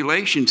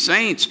tribulation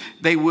saints.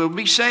 They will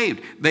be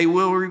saved. They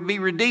will be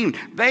redeemed.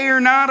 They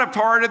are not a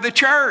part of the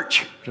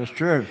church. That's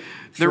true.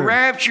 The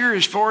rapture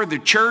is for the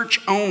church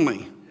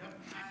only.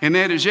 And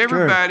that is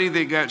everybody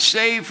that got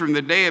saved from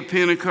the day of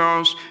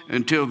Pentecost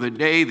until the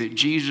day that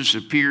Jesus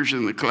appears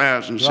in the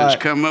clouds and says,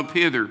 come up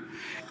hither.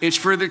 It's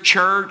for the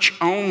church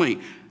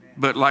only.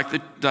 But like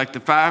the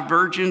 5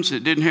 virgins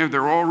that didn't have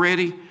their oil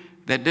ready,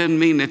 that doesn't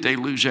mean that they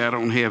lose out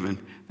on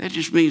heaven. That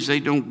just means they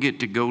don't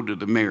get to go to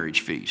the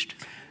marriage feast.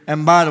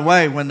 And by the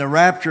way, when the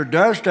rapture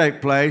does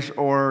take place,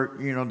 or,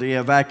 you know, the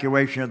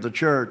evacuation of the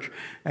church,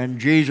 and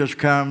Jesus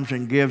comes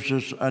and gives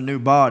us a new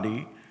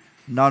body,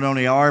 not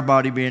only our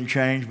body being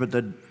changed, but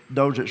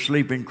those that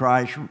sleep in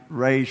Christ,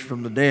 raised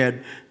from the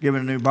dead,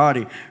 given a new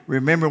body.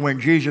 Remember, when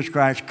Jesus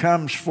Christ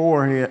comes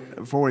for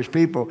his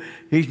people,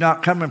 he's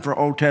not coming for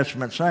Old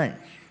Testament saints.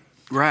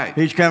 Right.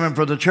 He's coming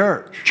for the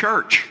church.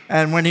 Church.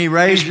 And when he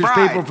raises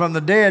people from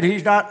the dead,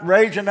 he's not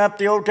raising up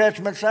the Old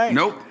Testament saints.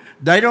 Nope.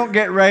 They don't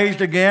get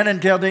raised again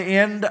until the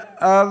end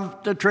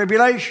of the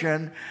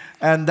tribulation.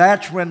 And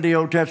that's when the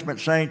Old Testament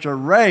saints are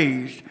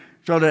raised,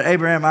 so that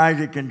Abraham,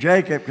 Isaac, and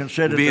Jacob can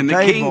sit at the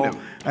table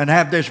and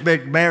have this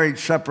big marriage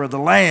supper of the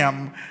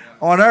Lamb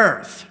on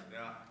earth.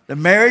 The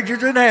marriage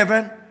is in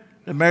heaven.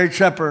 The marriage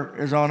supper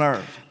is on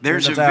earth.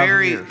 There's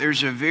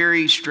a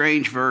very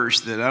strange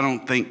verse that I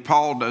don't think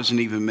Paul doesn't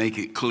even make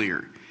it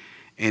clear.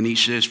 And he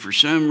says, for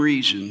some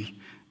reason,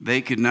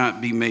 they could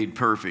not be made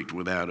perfect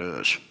without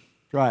us.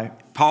 Right.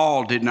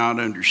 Paul did not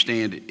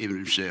understand it in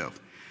himself.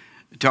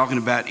 Talking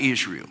about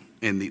Israel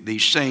and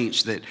these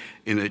saints that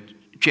in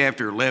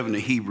chapter 11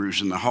 of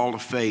Hebrews in the Hall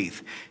of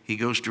Faith, he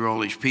goes through all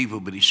these people,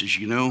 but he says,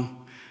 you know,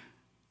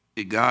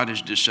 God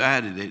has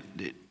decided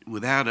that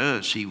without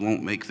us, he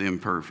won't make them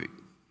perfect.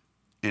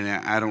 And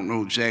I don't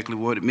know exactly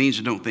what it means.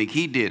 I don't think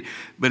he did.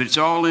 But it's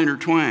all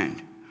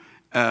intertwined.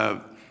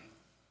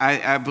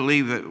 I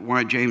believe that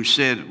why James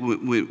said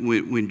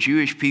when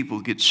Jewish people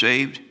get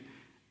saved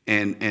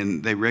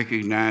and they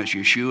recognize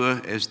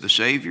Yeshua as the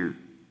Savior,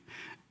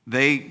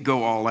 they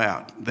go all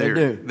out.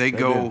 They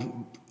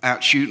go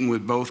out shooting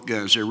with both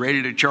guns. They're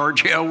ready to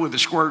charge hell with a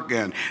squirt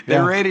gun.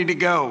 They're ready to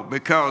go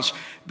because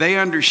they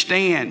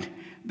understand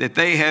that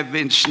they have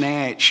been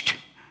snatched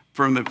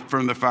from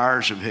the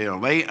fires of hell.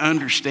 They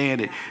understand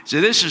it.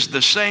 So this is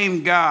the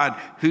same God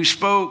who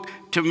spoke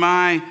to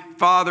my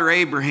father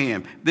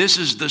Abraham. This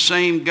is the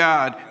same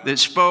God that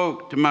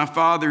spoke to my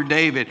father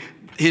David.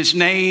 His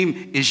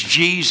name is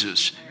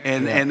Jesus.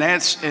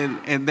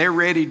 And they're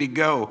ready to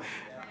go.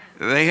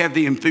 They have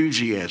the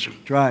enthusiasm.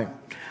 That's right.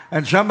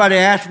 And somebody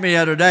asked me the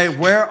other day,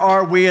 where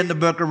are we in the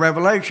book of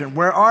Revelation?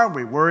 Where are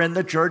we? We're in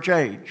the church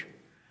age.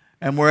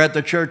 And we're at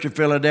the church of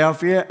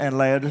Philadelphia and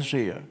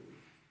Laodicea.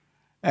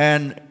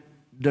 And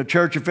the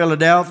church of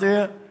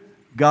Philadelphia,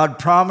 God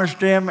promised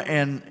them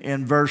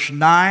in verse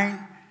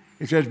 9,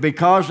 it says,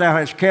 because thou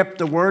hast kept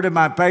the word of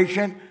my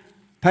patience,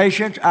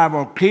 I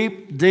will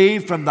keep thee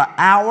from the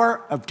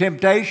hour of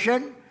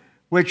temptation,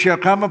 which shall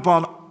come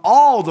upon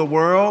all the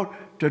world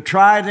to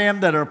try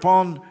them that are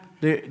upon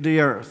the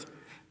earth,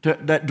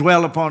 that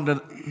dwell upon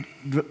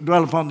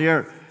the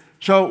earth.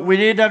 So we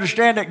need to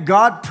understand that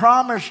God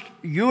promised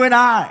you and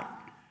I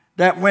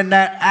that when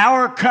that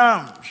hour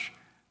comes,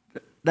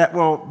 that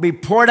will be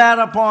poured out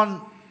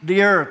upon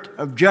the earth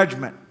of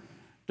judgment,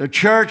 the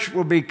church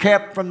will be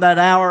kept from that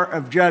hour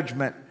of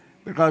judgment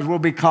because we'll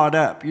be caught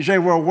up. You say,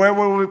 well, where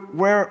will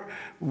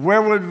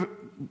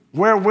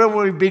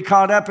we be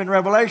caught up in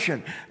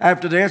Revelation?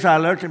 After this, I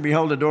looked, and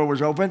behold, the door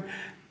was open,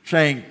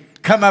 saying,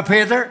 come up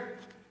hither.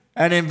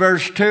 And in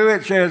verse 2,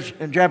 it says,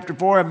 in chapter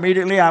 4,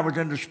 immediately I was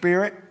in the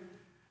Spirit,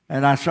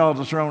 and I saw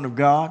the throne of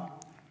God.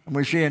 And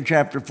we see in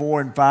chapter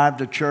 4 and 5,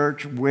 the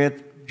church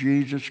with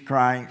Jesus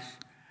Christ.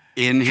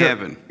 In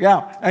heaven.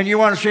 Yeah. And you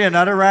want to see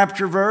another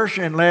rapture verse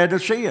in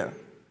Laodicea.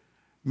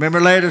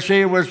 Remember,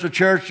 Laodicea was the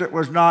church that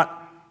was not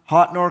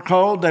hot nor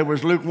cold. They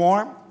was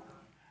lukewarm.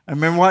 And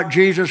remember what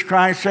Jesus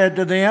Christ said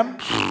to them?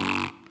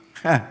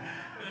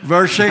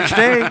 Verse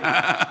 16.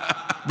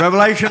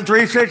 Revelation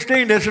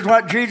 3:16. This is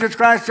what Jesus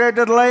Christ said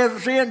to the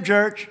Laodicean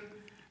church.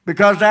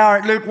 Because thou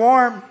art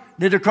lukewarm,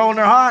 neither cold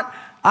nor hot,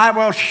 I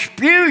will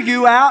spew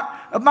you out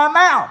of my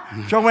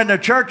mouth. So when the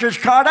church is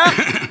caught up,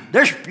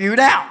 they're spewed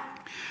out.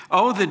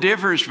 Oh, the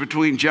difference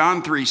between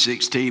John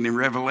 3:16 and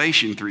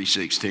Revelation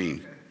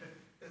 3:16.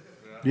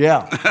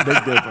 Yeah,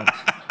 big difference.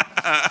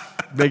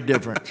 Big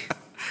difference.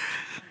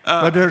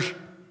 But there's...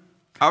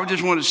 I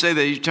just want to say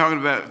that he's talking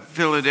about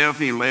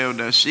Philadelphia and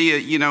Laodicea.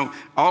 You know,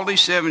 all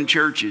these 7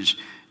 churches,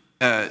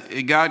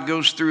 God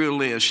goes through a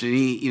list, and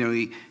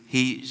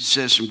he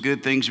says some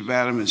good things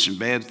about them and some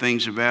bad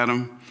things about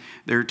them.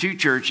 There are 2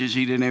 churches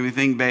he didn't have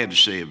anything bad to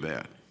say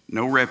about.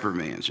 No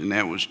reprimands. And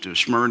that was to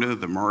Smyrna,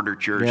 the martyr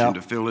church, and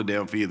to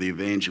Philadelphia, the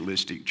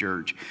evangelistic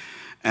church.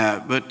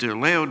 But to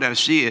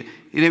Laodicea, he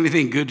didn't have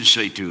anything good to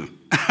say to him.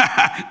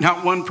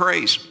 Not one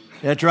praise.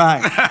 That's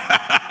right.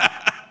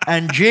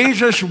 And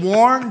Jesus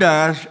warned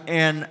us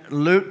in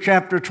Luke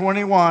chapter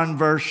 21,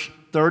 verse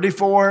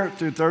 34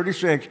 through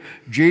 36.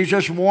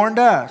 Jesus warned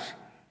us,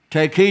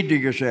 take heed to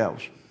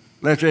yourselves,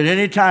 lest at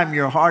any time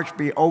your hearts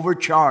be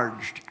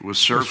overcharged with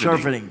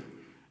surfeiting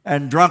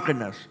and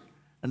drunkenness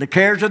and the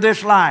cares of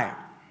this life,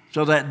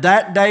 so that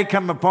that day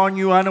come upon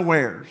you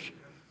unawares.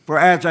 For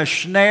as a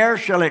snare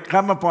shall it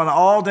come upon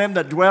all them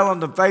that dwell on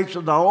the face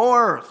of the whole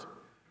earth.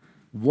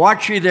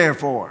 Watch ye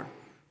therefore,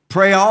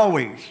 pray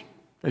always,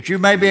 that you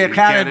may be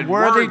accounted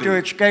worthy to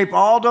escape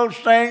all those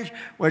things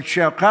which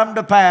shall come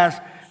to pass,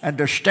 and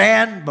to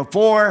stand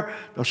before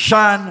the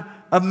Son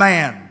of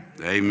Man.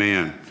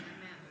 Amen.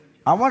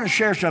 I want to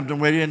share something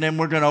with you, and then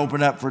we're going to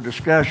open up for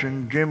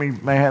discussion. Jimmy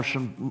may have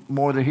some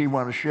more that he'll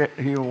want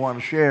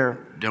to share.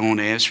 Don't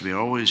ask me. I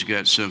always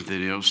got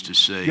something else to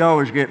say. You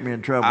always get me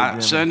in trouble,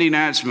 Jimmy. Sunday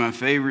night's my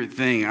favorite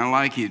thing. I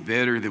like it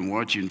better than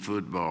watching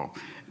football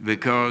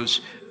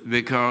because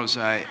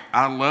I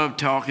love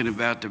talking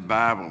about the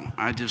Bible.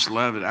 I just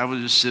love it. I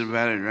would just sit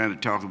about it and try to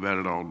talk about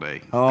it all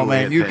day. Oh,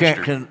 man,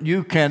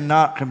 you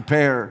cannot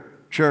compare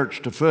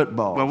church to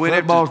football. Well,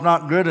 football's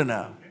not good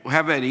enough. Well, how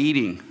about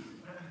eating?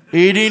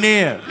 Eating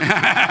is.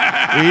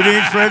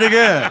 Eating's pretty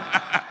good.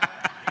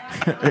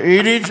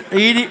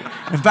 Eating.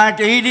 In fact,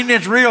 eating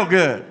is real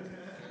good.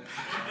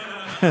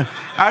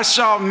 I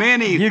saw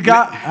many.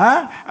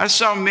 I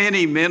saw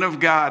many men of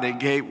God at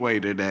Gateway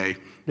today.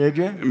 Did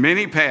you?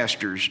 Many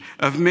pastors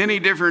of many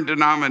different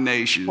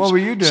denominations. What were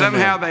you doing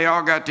Somehow there? They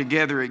all got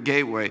together at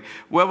Gateway.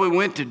 Well, we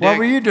went to... What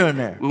were you doing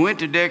there? We went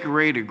to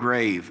decorate a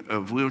grave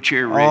of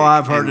wheelchair Rick. Oh,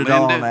 I've heard and it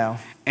Linda, all now.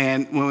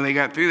 And when they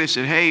got through, they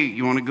said, hey,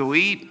 you want to go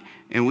eat?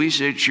 And we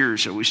said, sure.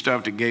 So we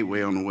stopped at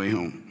Gateway on the way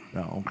home.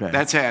 Oh, okay.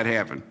 That's how it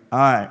happened. All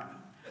right.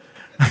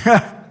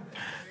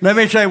 Let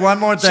me say one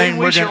more thing. See,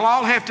 we shall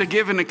all have to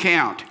give an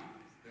account.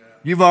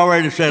 You've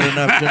already said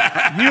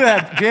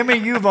enough. Jimmy,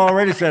 you've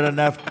already said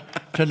enough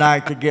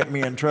tonight to get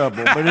me in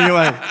trouble. But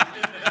anyway,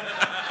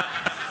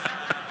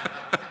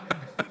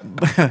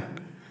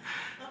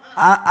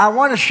 I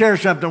want to share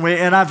something with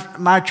you, and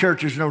my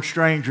church is no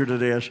stranger to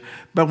this.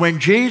 But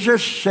when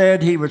Jesus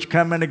said he was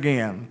coming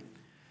again,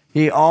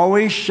 he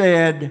always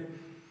said,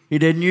 he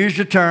didn't use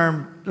the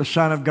term, the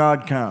Son of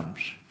God comes.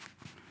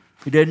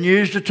 He didn't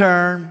use the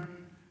term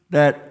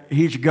that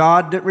he's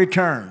God that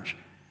returns.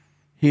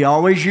 He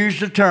always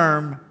used the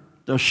term,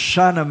 the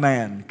Son of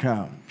Man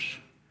comes.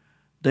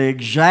 The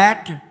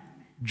exact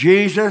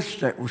Jesus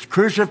that was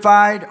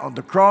crucified on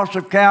the cross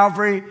of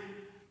Calvary,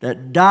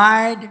 that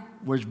died,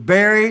 was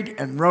buried,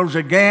 and rose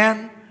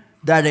again,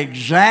 that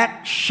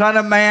exact Son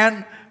of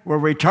Man will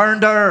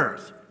return to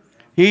earth.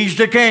 He's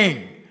the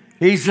King.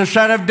 He's the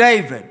Son of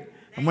David.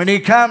 And when he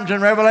comes in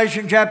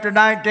Revelation chapter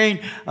 19,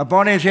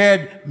 upon his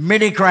head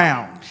many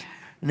crowns.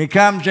 And he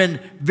comes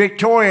in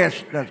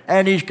victorious,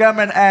 and he's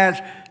coming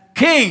as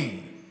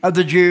King of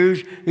the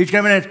Jews. He's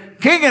coming as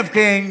King of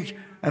Kings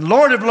and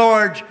Lord of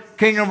Lords,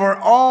 King over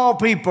all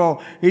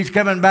people. He's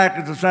coming back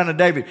as the Son of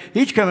David.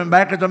 He's coming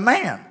back as a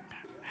man.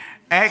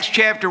 Acts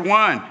chapter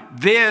 1,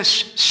 this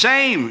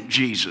same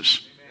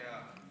Jesus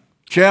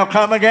shall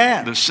come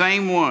again. The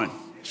same one.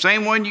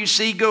 Same one you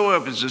see go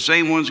up is the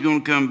same one's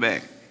going to come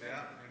back.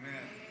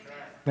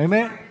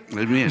 Amen?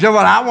 Amen. So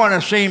what I want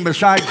to see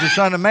besides the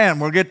Son of Man,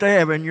 we'll get to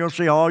heaven, you'll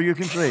see all you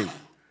can see.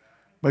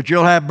 But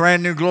you'll have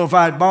brand new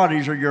glorified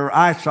bodies, or your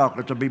eye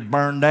sockets will be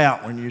burned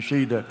out when you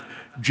see the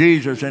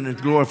Jesus in his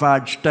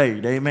glorified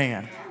state.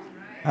 Amen.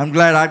 I'm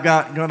glad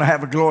I'm going to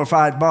have a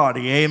glorified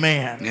body.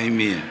 Amen.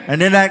 Amen.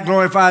 And in that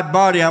glorified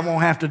body, I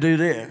won't have to do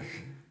this.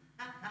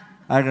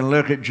 I can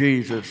look at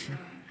Jesus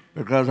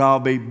because I'll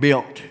be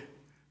built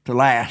to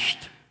last.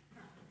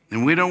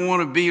 And we don't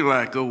want to be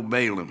like old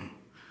Balaam.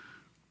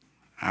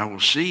 I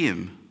will see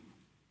him,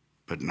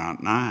 but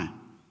not nigh.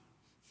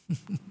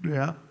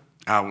 Yeah.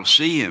 I will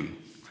see him,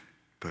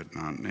 but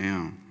not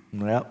now.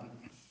 Yep.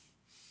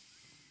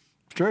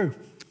 It's true.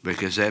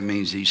 Because that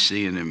means he's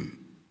seeing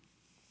him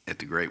at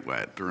the great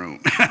white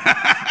throne.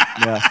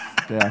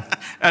 Yeah.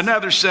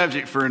 Another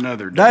subject for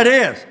another day. That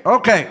is.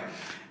 Okay.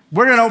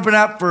 We're going to open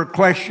up for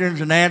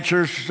questions and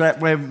answers. That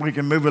way we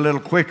can move a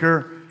little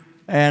quicker.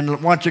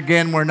 And once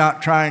again, we're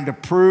not trying to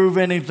prove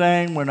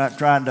anything. We're not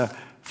trying to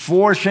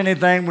force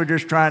anything. We're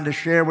just trying to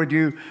share with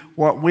you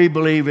what we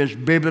believe is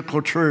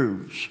biblical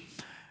truths.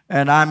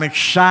 And I'm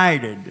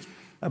excited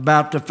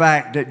about the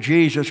fact that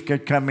Jesus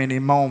could come any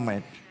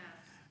moment.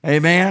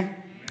 Amen?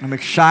 I'm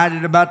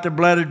excited about the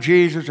blood of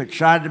Jesus,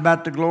 excited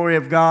about the glory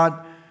of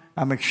God.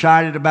 I'm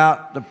excited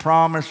about the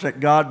promise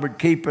that God would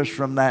keep us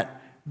from that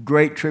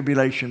great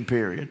tribulation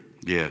period.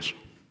 Yes.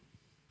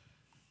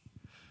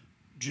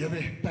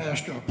 Jimmy,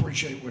 Pastor, I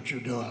appreciate what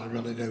you're doing. I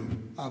really do.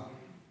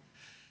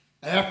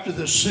 After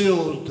the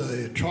seals,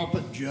 the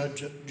trumpet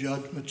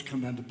judgments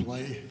come into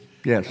play.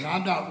 Yes. And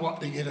I'm not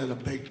wanting to get in a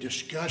big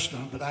discussion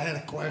on it, but I had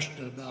a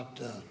question about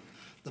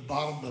the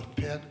bottomless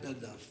pit and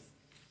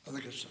I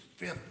think it's the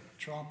fifth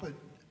trumpet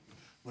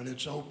when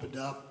it's opened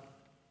up.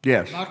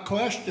 Yes. My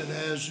question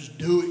is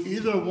do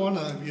either one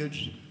of you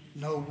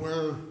know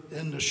where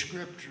in the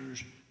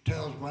scriptures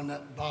tells when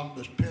that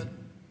bottomless pit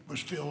was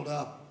filled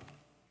up?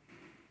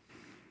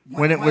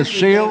 When it was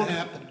sealed? When did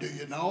that happen? Do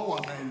you know?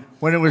 I mean,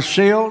 when it was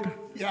sealed?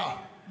 Yeah.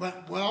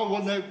 But, well,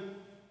 when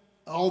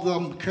all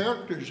them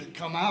characters that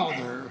come out of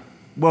there.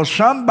 Well,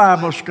 some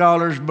Bible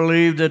scholars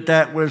believe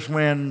that was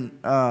when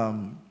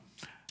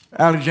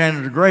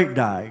Alexander the Great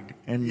died,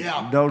 and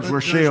those were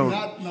sealed.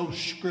 There's not no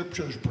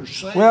scriptures per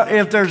se. Well,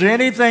 if there's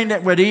anything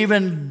that would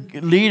even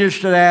lead us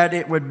to that,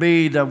 it would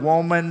be the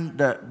woman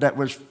that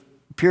was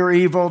pure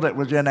evil, that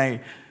was in a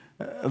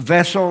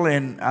vessel,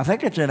 and I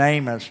think it's in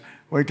Amos,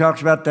 where he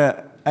talks about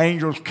the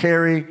angels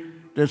carry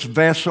this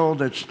vessel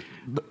that's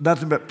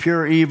nothing but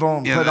pure evil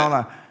and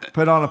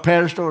put on a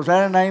pedestal. Is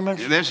that in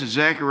Amos? That's in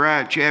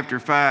Zechariah chapter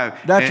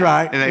 5. That's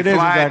right. And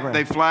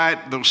they fly it,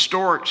 those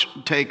storks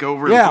take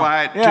over and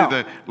fly it to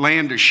the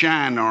land of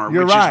Shinar,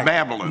 which is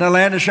Babylon. The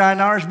land of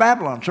Shinar is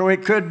Babylon. So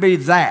it could be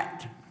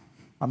that.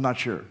 I'm not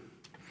sure.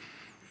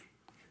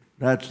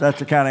 That's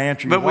the kind of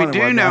answer you wanted. But we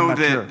do know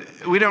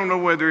that we don't know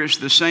whether it's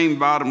the same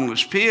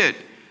bottomless pit,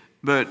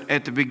 but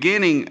at the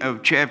beginning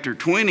of chapter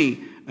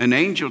 20, an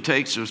angel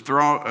takes a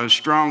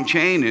strong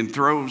chain and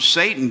throws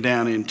Satan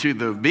down into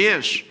the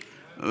abyss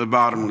of the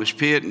bottomless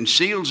pit and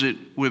seals it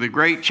with a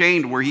great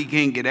chain to where he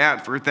can't get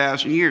out for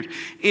 1,000 years.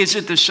 Is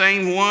it the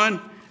same one?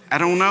 I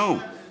don't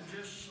know.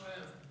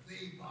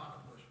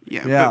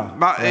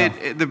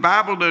 The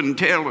Bible doesn't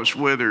tell us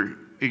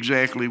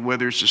exactly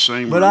whether it's the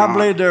same or not. But I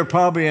believe they're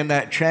probably in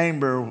that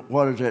chamber,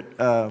 what is it,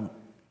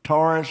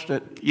 Taurus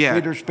that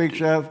Peter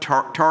speaks of?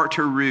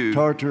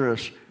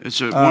 Tartarus. It's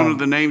one of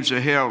the names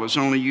of hell. It's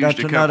only used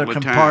a couple of times. That's another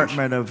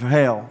compartment of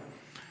hell.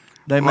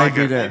 They may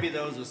be there. Maybe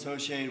those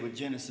associated with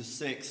Genesis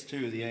 6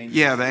 too, the angels.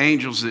 Yeah, the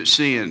angels that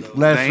sinned.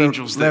 The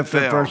angels that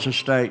fell. Left First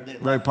Estate.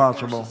 Very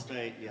possible.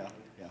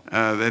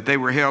 That they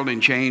were held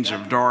in chains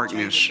of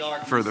darkness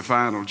for the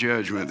final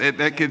judgment.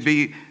 That could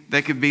be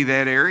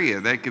that area.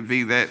 That could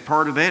be that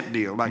part of that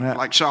deal,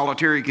 like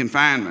solitary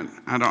confinement.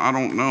 I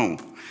don't know.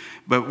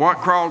 But what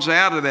crawls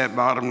out of that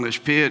bottomless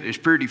pit is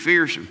pretty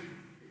fearsome.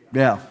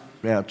 Yeah,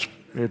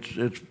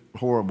 it's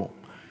horrible.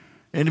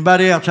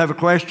 Anybody else have a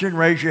question?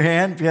 Raise your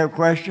hand if you have a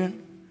question.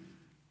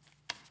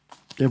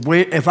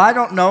 If I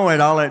don't know it,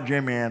 I'll let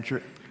Jimmy answer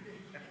it.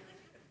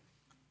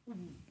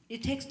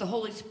 It takes the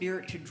Holy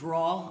Spirit to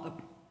draw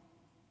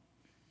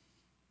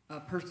a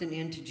person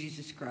into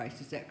Jesus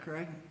Christ. Is that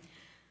correct?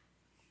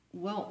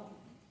 Well,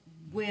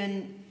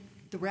 when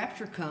the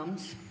rapture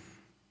comes,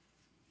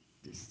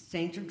 the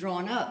saints are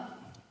drawn up.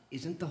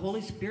 Isn't the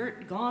Holy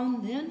Spirit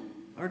gone then?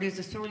 Or is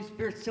the Holy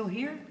Spirit still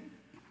here?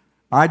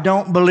 I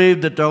don't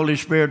believe that the Holy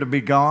Spirit will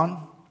be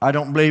gone. I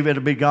don't believe it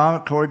will be gone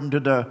according to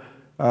the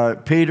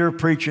Peter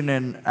preaching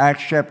in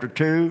Acts chapter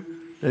 2,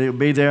 that he'll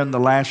be there in the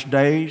last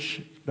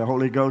days. The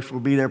Holy Ghost will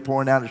be there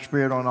pouring out His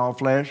Spirit on all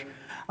flesh.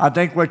 I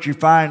think what you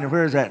find,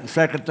 where is that, in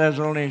 2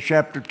 Thessalonians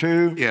chapter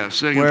 2? Yeah,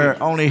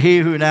 where only He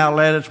who now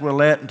letteth will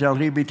let until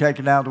He be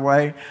taken out of the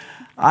way.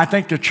 I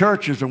think the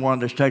church is the one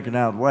that's taken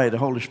out of the way. The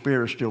Holy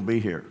Spirit will still be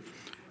here.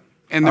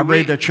 And I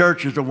believe the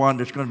church is the one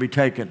that's going to be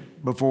taken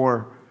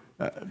before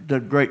the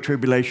Great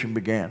Tribulation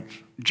begins.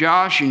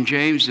 Josh and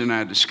James and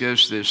I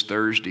discussed this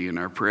Thursday in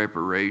our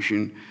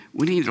preparation.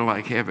 We need to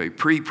have a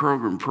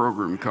pre-program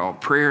program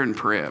called Prayer and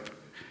Prep,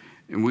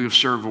 and we'll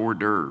serve hors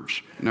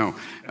d'oeuvres. No,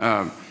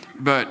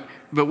 but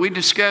we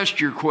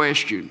discussed your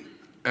question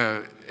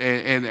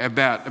and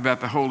about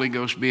the Holy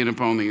Ghost being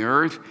upon the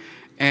earth,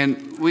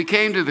 and we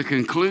came to the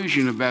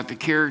conclusion about the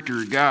character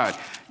of God.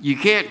 You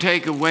can't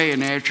take away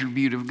an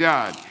attribute of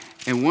God,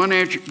 and one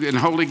attribute, and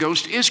the Holy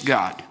Ghost is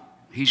God.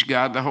 He's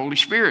God, the Holy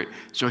Spirit.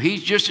 So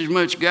He's just as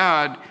much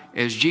God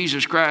as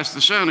Jesus Christ,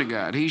 the Son of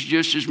God. He's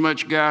just as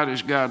much God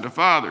as God the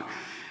Father.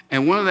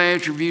 And one of the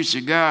attributes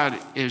of God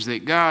is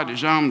that God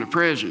is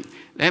omnipresent.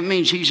 That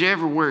means He's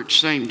everywhere at the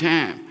same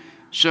time.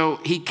 So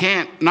He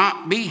can't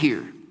not be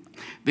here.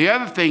 The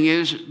other thing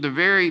is the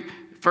very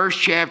first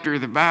chapter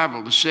of the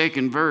Bible, the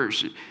second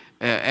verse,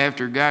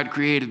 after God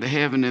created the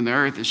heaven and the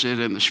earth, it said,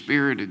 and the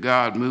Spirit of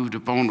God moved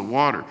upon the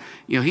water.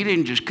 You know, he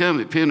didn't just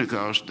come at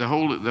Pentecost. The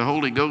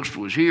Holy Ghost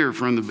was here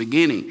from the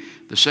beginning.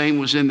 The same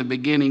was in the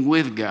beginning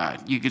with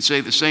God. You could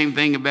say the same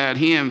thing about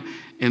him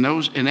in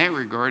that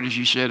regard as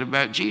you said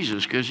about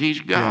Jesus, because he's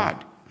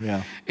God.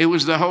 Yeah. It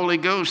was the Holy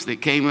Ghost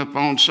that came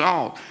upon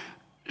Saul.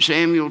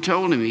 Samuel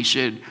told him, he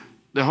said,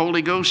 the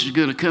Holy Ghost is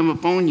going to come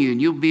upon you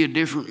and you'll be a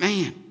different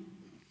man.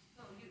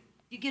 So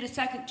you get a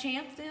second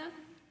chance then?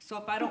 So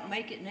if I don't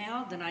make it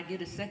now, then I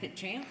get a second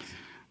chance?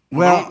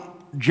 Well,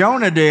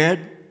 Jonah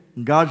did.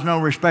 God's no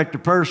respecter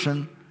of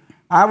person.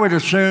 I would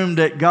assume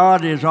that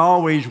God is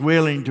always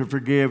willing to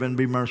forgive and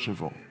be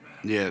merciful.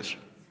 Yes.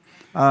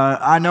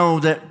 I know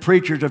that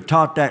preachers have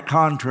taught that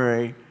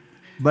contrary,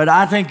 but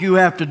I think you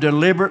have to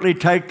deliberately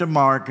take the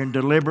mark and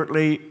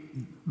deliberately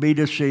be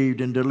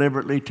deceived and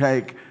deliberately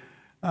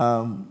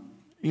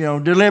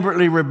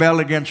deliberately rebel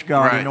against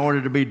God in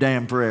order to be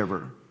damned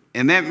forever.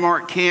 And that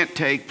mark can't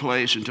take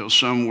place until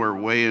somewhere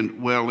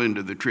well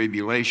into the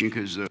tribulation,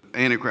 because the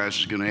Antichrist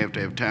is going to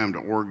have time to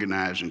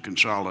organize and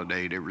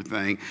consolidate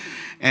everything.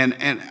 And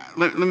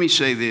let me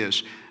say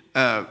this.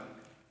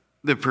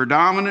 The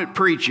predominant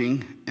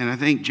preaching, and I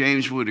think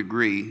James would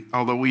agree,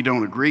 although we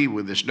don't agree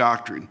with this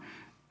doctrine,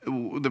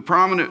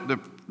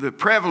 the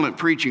prevalent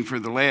preaching for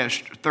the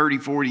last 30,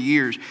 40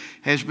 years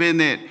has been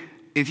that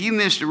if you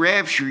miss the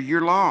rapture,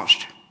 you're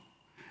lost.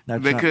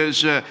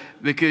 Because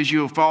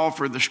you'll fall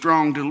for the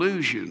strong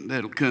delusion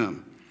that'll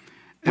come.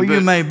 Well,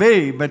 you may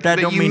be, but that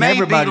don't mean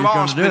everybody's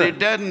going to do it. But it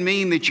doesn't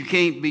mean that you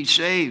can't be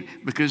saved,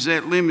 because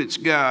that limits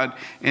God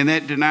and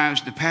that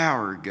denies the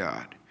power of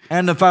God.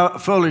 And the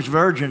foolish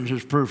virgins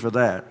is proof of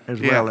that as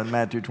well in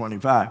Matthew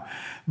 25.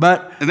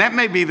 And that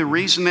may be the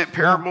reason that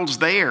parable's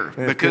there,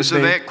 because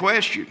of that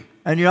question.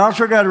 And you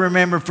also got to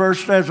remember 1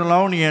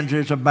 Thessalonians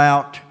is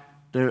about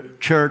the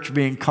church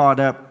being caught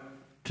up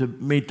to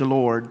meet the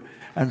Lord.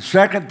 And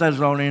 2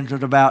 Thessalonians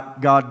is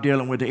about God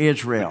dealing with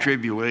Israel. The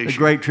tribulation. The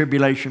great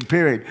tribulation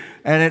period.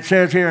 And it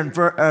says here in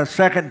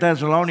 2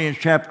 Thessalonians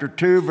chapter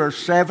 2, verse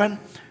 7,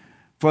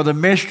 for the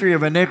mystery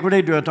of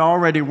iniquity doeth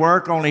already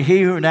work. Only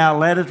he who now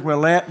letteth will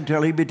let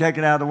until he be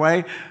taken out of the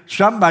way.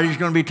 Somebody's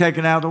going to be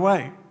taken out of the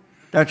way.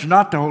 That's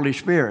not the Holy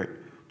Spirit.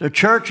 The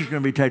church is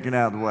going to be taken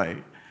out of the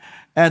way.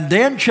 And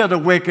then shall the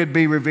wicked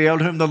be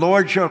revealed, whom the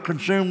Lord shall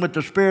consume with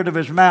the spirit of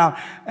his mouth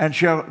and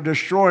shall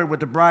destroy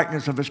with the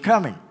brightness of his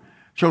coming.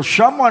 So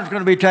someone's going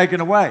to be taken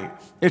away.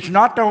 It's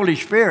not the Holy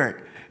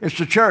Spirit. It's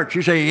the church.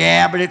 You say,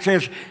 yeah, but it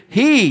says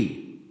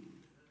he.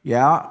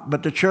 Yeah,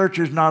 but the church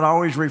is not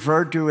always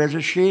referred to as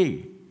a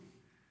she.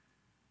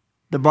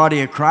 The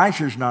body of Christ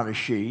is not a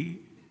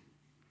she.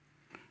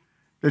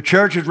 The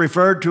church is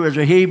referred to as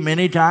a he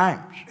many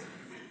times.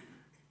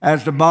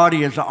 As the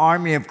body is the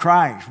army of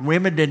Christ.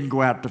 Women didn't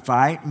go out to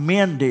fight.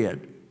 Men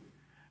did.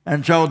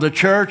 And so the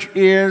church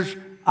is,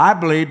 I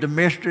believe, the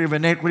mystery of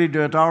iniquity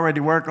doeth already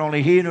work.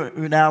 Only he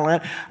who now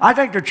let. I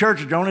think the church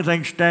is the only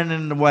thing standing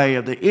in the way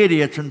of the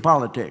idiots in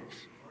politics.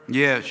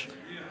 Yes.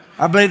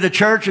 I believe the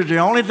church is the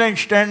only thing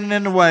standing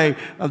in the way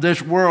of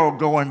this world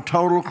going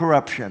total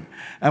corruption.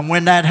 And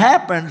when that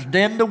happens,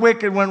 then the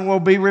wicked one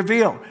will be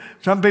revealed.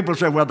 Some people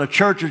say, well, the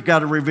church has got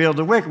to reveal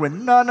the wicked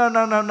one.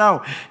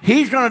 No.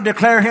 He's going to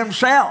declare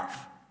himself.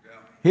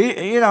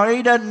 He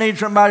doesn't need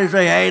somebody to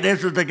say, hey,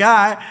 this is the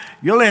guy.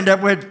 You'll end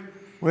up with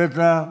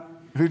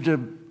who's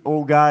the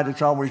old guy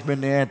that's always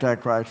been the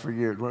Antichrist for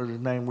years. What is his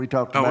name? We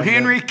talked about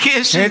Henry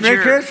Kissinger.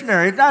 Henry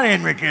Kissinger. It's not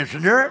Henry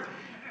Kissinger.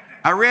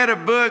 I read a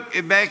book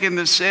back in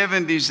the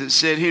 70s that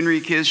said Henry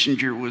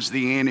Kissinger was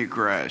the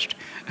Antichrist.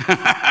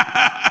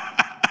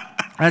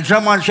 And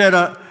someone said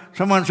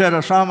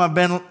Osama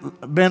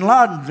bin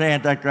Laden's the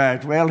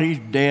Antichrist. Well, he's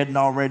dead and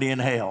already in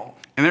hell.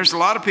 And there's a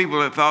lot of people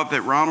that thought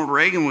that Ronald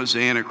Reagan was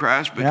the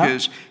Antichrist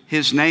because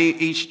his name,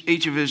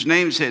 each of his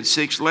names had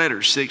 6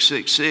 letters,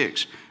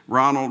 666.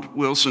 Ronald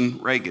Wilson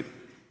Reagan.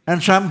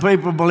 And some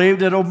people believe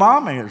that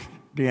Obama is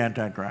the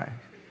Antichrist.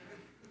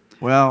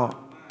 Well,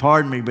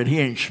 pardon me, but he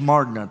ain't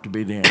smart enough to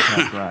be the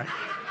Antichrist.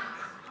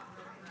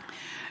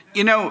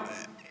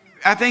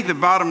 I think the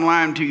bottom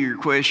line to your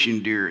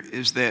question, dear,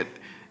 is that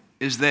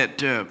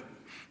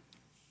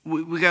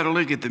we got to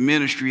look at the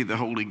ministry of the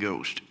Holy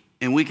Ghost.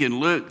 And we can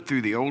look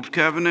through the Old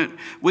Covenant.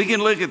 We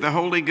can look at the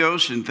Holy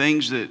Ghost and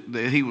things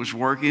that he was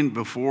working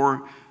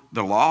before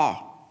the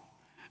law.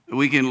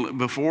 We can,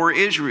 before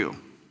Israel,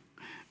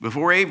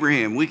 before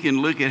Abraham, we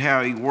can look at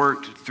how he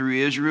worked through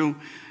Israel.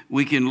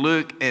 We can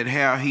look at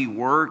how he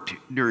worked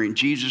during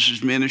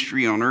Jesus'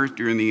 ministry on earth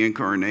during the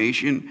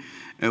incarnation.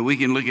 We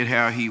can look at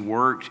how he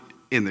worked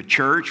in the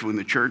church when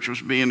the church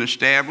was being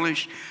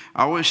established.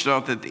 I always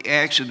thought that the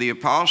Acts of the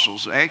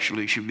Apostles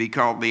actually should be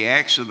called the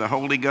Acts of the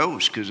Holy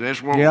Ghost, because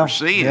that's what we're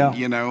seeing,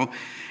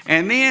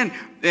 And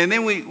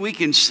then we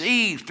can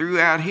see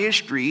throughout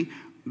history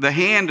the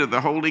hand of the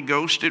Holy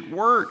Ghost at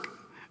work.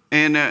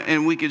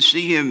 And we can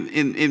see him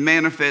in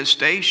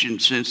manifestation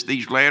since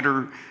these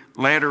latter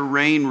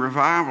rain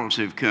revivals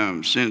have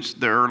come since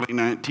the early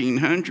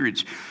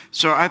 1900s.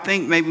 So I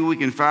think maybe we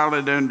can file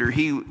it under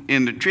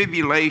in the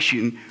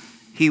tribulation,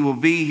 he will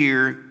be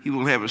here. He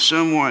will have a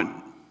somewhat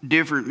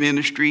different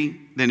ministry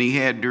than he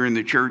had during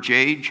the church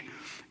age,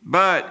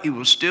 but he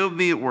will still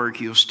be at work.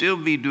 He'll still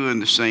be doing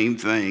the same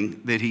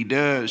thing that he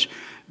does,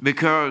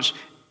 because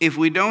if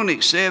we don't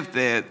accept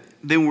that,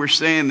 then we're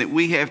saying that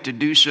we have to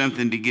do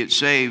something to get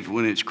saved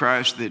when it's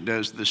Christ that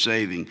does the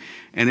saving.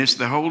 And it's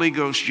the Holy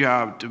Ghost's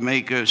job to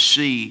make us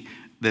see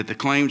that the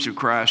claims of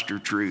Christ are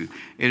true.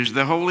 It is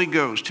the Holy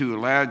Ghost who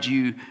allowed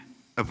you,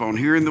 upon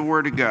hearing the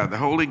Word of God, the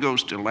Holy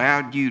Ghost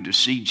allowed you to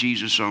see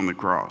Jesus on the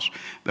cross.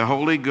 The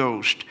Holy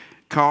Ghost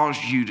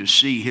caused you to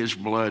see his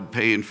blood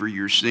paying for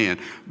your sin.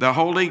 The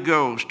Holy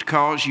Ghost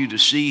caused you to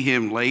see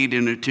him laid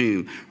in a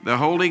tomb. The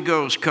Holy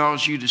Ghost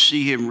caused you to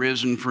see him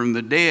risen from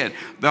the dead.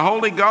 The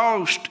Holy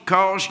Ghost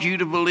caused you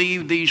to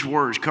believe these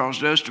words,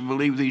 caused us to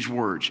believe these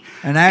words.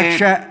 And Acts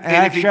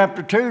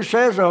chapter 2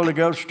 says the Holy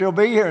Ghost still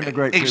be here in the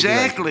great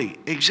tribulation.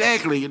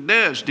 Exactly, it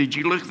does. Did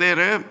you look that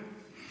up?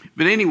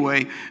 But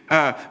anyway,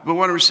 but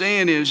what I'm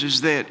saying is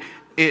that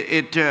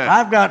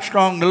I've got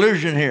strong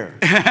delusion here.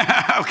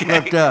 Okay.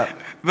 Looked up.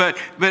 But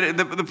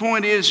the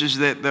point is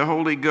that the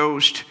Holy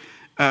Ghost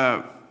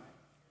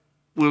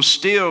will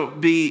still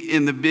be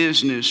in the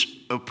business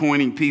of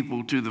pointing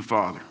people to the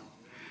Father,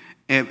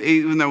 and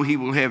even though he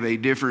will have a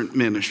different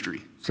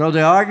ministry. So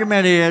the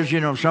argument is,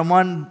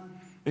 someone,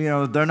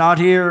 they're not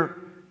here,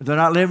 they're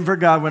not living for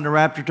God when the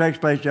rapture takes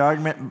place. The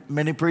argument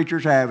many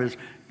preachers have is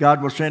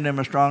God will send them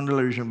a strong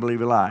delusion to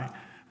believe a lie.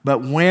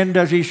 But when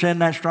does he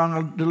send that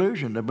strong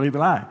delusion to believe a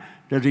lie?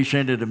 Does he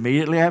send it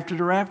immediately after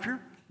the rapture?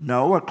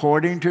 No,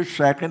 according to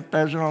 2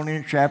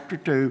 Thessalonians chapter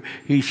 2,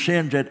 he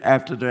sends it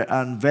after the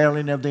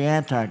unveiling of the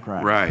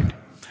Antichrist. Right.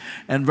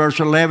 And verse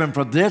 11,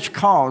 for this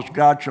cause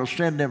God shall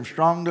send them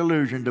strong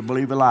delusion to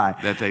believe a lie.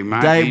 That they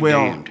might be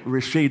damned. They will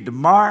receive the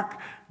mark.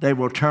 They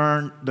will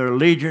turn their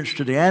allegiance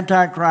to the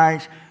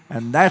Antichrist.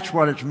 And that's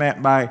what it's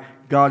meant by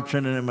God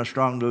sending them a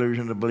strong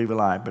delusion to believe a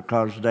lie,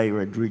 because they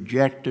had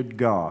rejected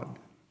God.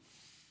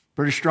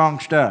 Pretty strong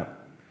stuff.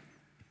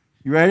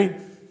 You ready?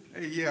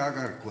 Hey, yeah, I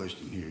got a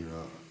question here.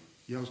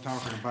 You was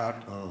talking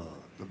about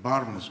the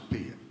bottomless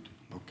pit,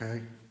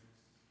 okay,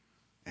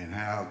 and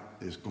how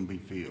it's going to be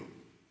filled.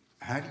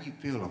 How do you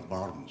fill a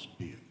bottomless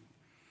pit?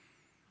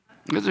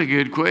 That's a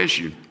good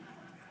question.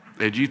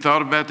 Had you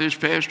thought about this,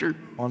 Pastor?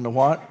 On the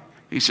what?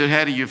 He said,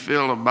 how do you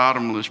fill a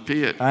bottomless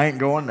pit? I ain't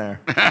going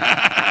there.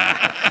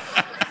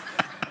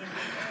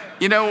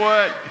 You know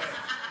what?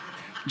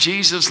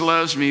 Jesus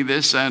loves me,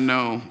 this I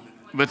know.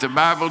 But the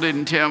Bible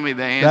didn't tell me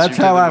the answer. That's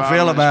how I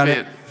feel about pit.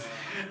 it.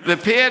 The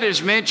pit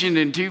is mentioned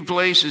in 2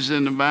 places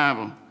in the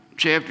Bible.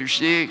 Chapter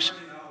 6.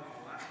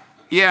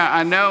 Yeah,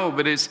 I know,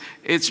 but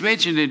it's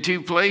mentioned in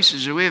 2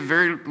 places, and we have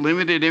very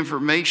limited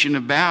information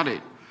about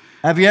it.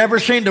 Have you ever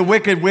seen the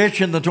Wicked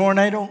Witch in the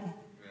tornado?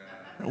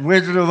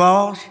 Wizard of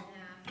Oz?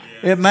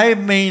 It may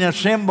mean a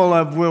symbol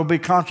of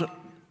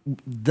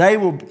they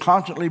will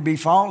constantly be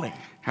falling.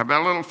 How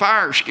about a little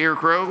fire,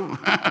 Scarecrow?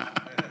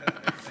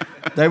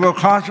 They will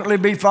constantly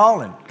be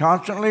falling,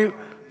 constantly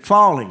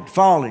falling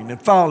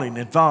and falling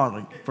and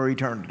falling for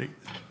eternity.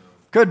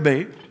 Could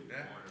be.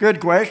 Good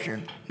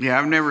question. Yeah,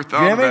 I've never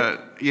thought Jimmy? about it.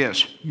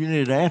 Yes. You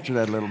need to answer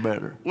that a little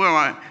better.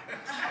 Well,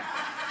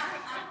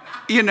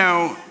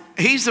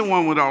 he's the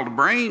one with all the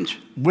brains.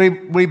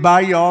 We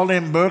buy you all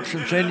them books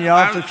and send you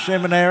off to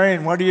seminary,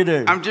 and what do you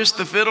do? I'm just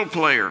the fiddle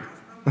player.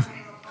 There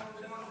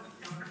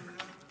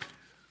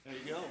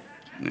you go.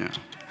 Yeah.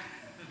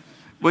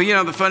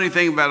 Well, the funny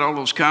thing about all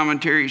those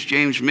commentaries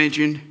James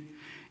mentioned,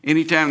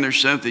 anytime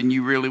there's something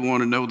you really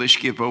want to know, they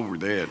skip over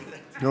that.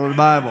 Go to the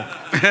Bible.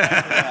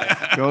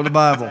 Go to the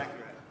Bible.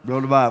 Go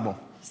to the Bible.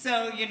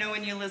 So,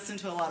 when you listen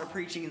to a lot of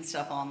preaching and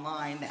stuff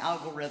online, the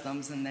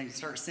algorithms, and they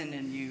start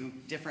sending you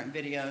different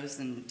videos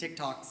and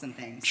TikToks and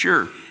things.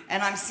 Sure.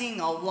 And I'm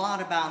seeing a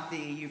lot about the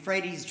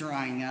Euphrates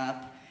drying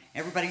up.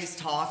 Everybody's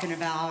talking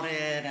about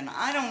it, and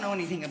I don't know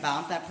anything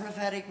about that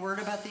prophetic word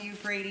about the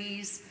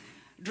Euphrates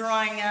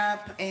drying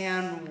up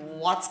and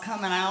what's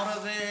coming out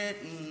of it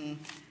and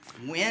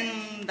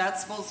when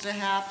that's supposed to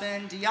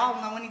happen. Do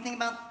y'all know anything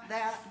about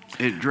that?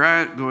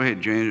 Go ahead,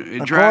 James.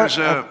 It dries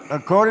up.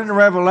 According to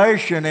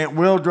Revelation, it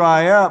will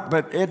dry up,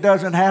 but it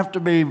doesn't have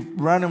to be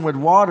running with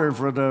water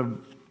for the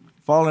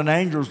fallen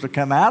angels to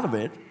come out of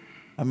it.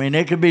 I mean,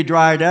 it could be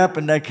dried up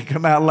and they could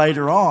come out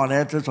later on.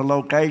 That's just a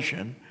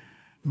location.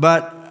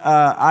 But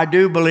I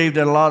do believe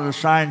that a lot of the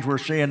signs we're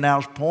seeing now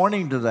is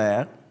pointing to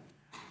that.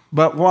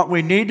 But what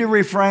we need to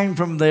refrain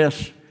from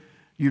this,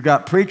 you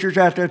got preachers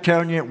out there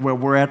telling you, well,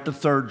 we're at the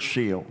 3rd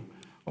seal,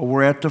 or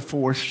we're at the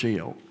 4th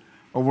seal,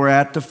 or we're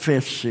at the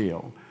 5th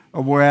seal,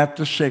 or we're at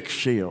the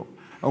 6th seal,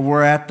 or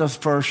we're at the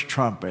 1st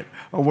trumpet,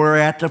 or we're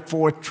at the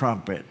 4th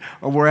trumpet,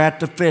 or we're at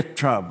the 5th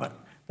trumpet.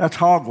 That's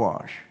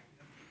hogwash.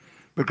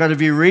 Because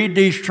if you read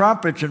these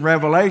trumpets in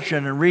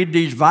Revelation and read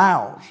these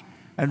vials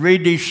and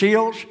read these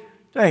seals,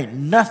 there ain't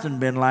nothing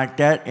been like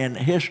that in the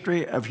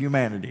history of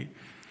humanity.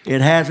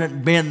 It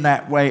hasn't been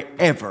that way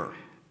ever.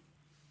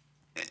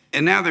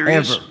 And now there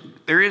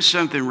is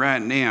something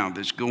right now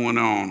that's going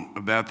on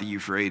about the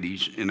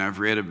Euphrates, and I've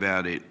read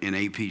about it in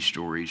AP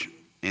stories.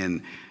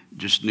 And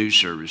just news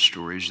service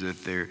stories,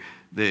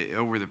 that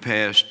over the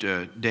past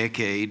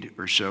decade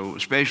or so,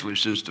 especially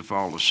since the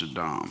fall of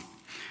Saddam,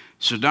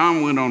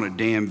 Saddam went on a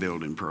dam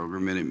building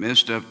program, and it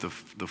messed up the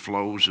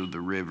flows of the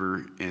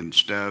river and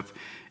stuff.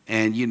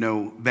 And, you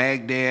know,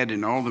 Baghdad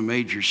and all the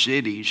major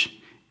cities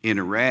in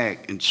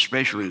Iraq, and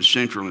especially in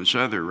central and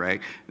southern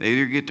Iraq, they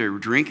either get their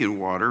drinking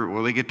water,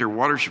 or they get their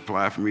water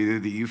supply from either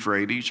the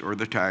Euphrates or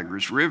the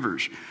Tigris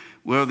rivers.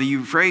 Well, the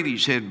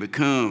Euphrates had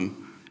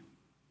become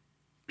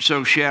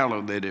so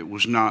shallow that it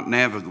was not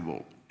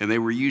navigable, and they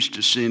were used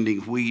to sending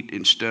wheat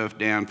and stuff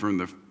down from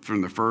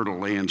the fertile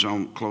lands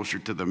on closer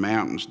to the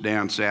mountains,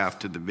 down south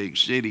to the big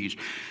cities,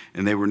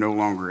 and they were no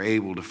longer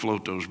able to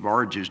float those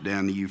barges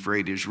down the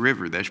Euphrates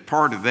River. That's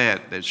part of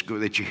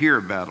that you hear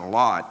about a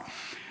lot.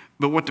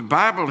 But what the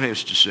Bible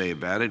has to say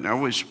about it, and I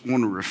always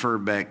want to refer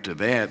back to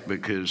that,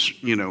 because,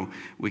 you know,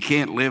 we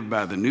can't live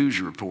by the news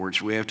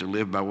reports. We have to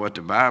live by what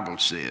the Bible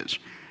says.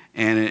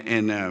 And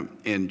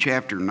in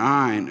chapter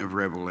 9 of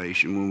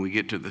Revelation, when we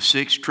get to the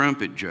sixth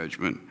trumpet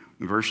judgment,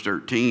 verse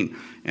 13,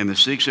 and the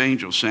sixth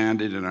angel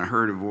sounded, and I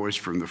heard a voice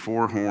from the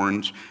four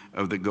horns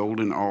of the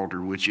golden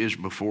altar, which is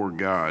before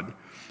God.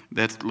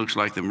 That looks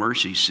like the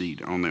mercy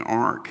seat on the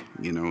ark.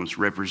 You know, it's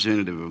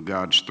representative of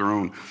God's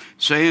throne.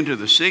 Saying to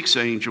the sixth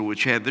angel,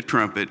 which had the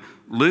trumpet,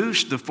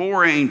 loose the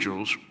four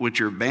angels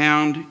which are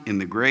bound in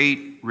the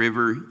great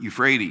river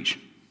Euphrates.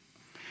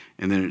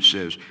 And then it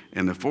says,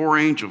 and the four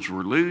angels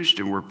were loosed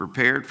and were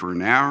prepared for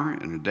an hour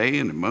and a day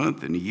and a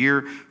month and a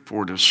year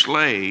for to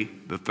slay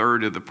the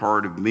third of the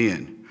part of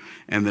men.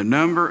 And the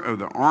number of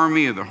the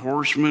army of the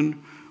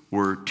horsemen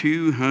were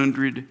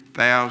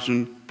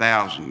 200,000.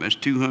 That's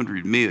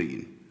 200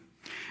 million.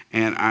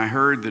 And I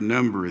heard the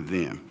number of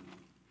them.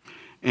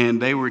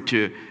 And they were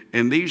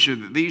these are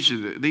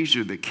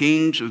the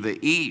kings of the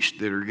east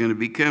that are going to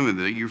be coming.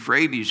 The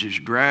Euphrates is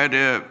dried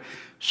up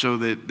so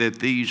that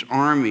these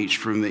armies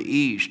from the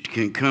east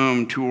can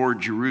come toward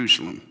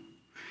Jerusalem.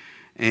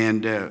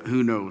 And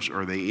who knows?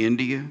 Are they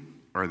India?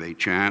 Are they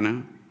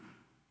China?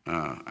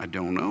 I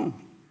don't know.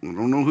 I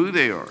don't know who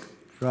they are.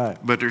 Right.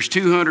 But there's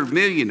 200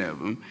 million of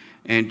them,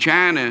 and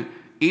China,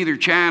 either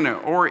China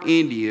or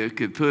India,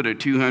 could put a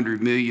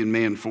 200 million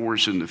man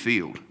force in the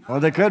field. Well,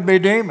 they could be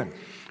demons.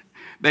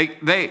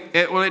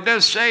 It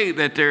does say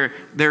that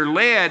they're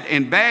led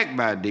and backed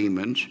by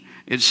demons.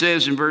 It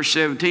says in verse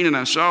 17, and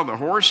I saw the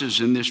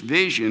horses in this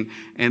vision,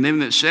 and them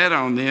that sat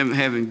on them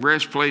having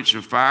breastplates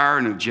of fire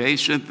and of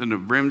jacinth and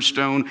of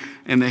brimstone,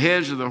 and the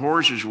heads of the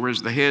horses were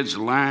as the heads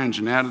of lions,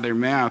 and out of their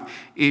mouth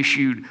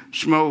issued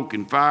smoke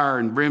and fire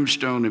and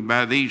brimstone, and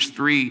by these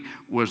three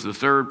was the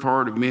third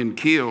part of men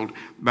killed,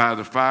 by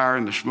the fire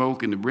and the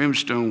smoke and the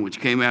brimstone which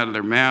came out of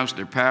their mouths.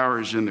 Their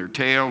power is in their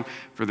tail,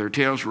 for their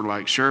tails were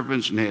like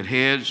serpents and had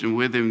heads, and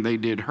with them they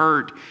did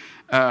hurt.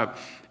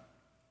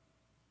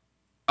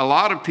 A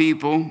lot of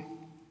people,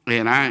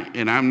 and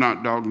I'm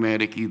not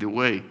dogmatic either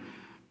way,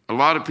 a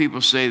lot of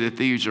people say that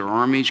these are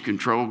armies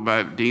controlled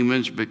by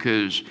demons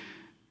because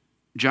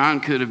John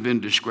could have been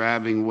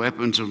describing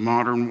weapons of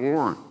modern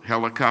war,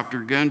 helicopter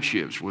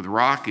gunships with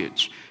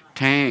rockets,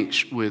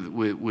 tanks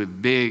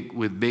with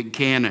big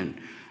cannon.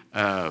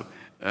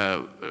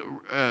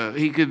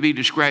 He could be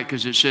described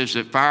because it says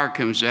that fire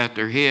comes out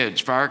their heads,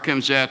 fire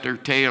comes out their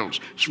tails,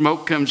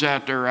 smoke comes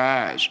out their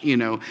eyes. You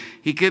know,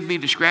 he could be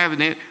describing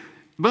that.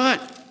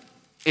 But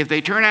if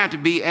they turn out to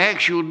be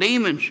actual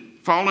demons,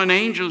 fallen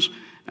angels,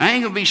 I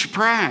ain't going to be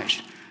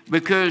surprised,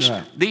 because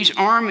right. These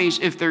armies,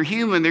 if they're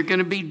human, they're going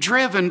to be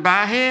driven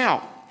by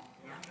hell.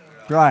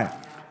 Right.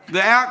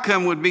 The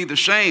outcome would be the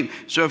same.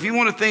 So if you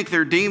want to think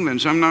they're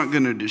demons, I'm not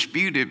going to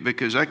dispute it,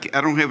 because I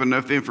don't have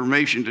enough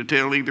information to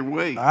tell either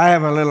way. I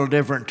have a little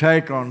different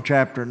take on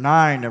chapter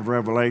 9 of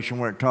Revelation,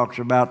 where it talks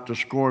about the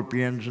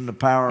scorpions and the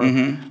power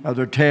of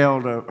their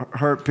tail to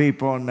hurt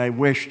people, and they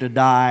wish to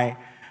die.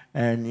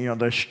 And, you know,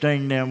 they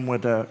sting them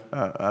with the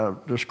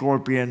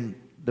scorpion,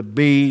 the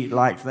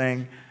bee-like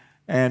thing.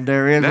 And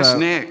there is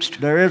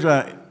there is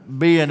a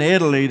bee in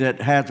Italy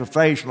that has a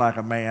face like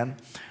a man.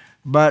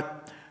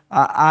 But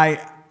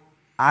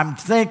I'm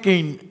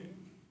thinking,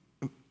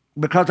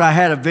 because I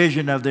had a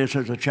vision of this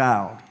as a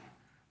child,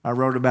 I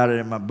wrote about it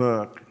in my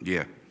book.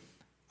 Yeah.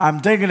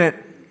 I'm thinking that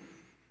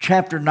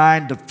chapter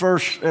 9,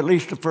 at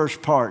least the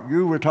first part,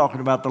 you were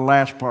talking about the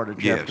last part of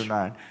chapter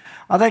 9.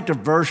 I think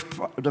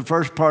the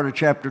first part of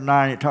chapter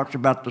 9, it talks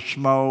about the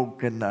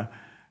smoke and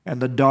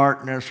the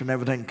darkness and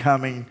everything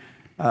coming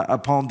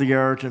upon the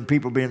earth and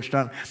people being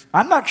stunned.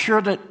 I'm not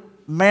sure that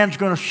man's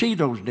going to see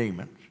those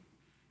demons,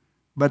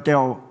 but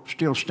they'll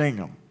still sting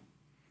them.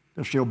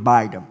 They'll still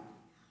bite them.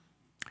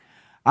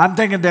 I'm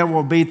thinking there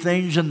will be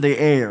things in the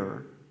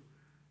air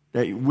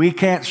that we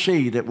can't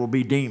see that will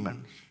be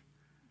demons,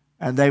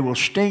 and they will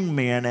sting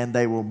men and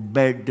they will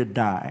beg to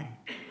die.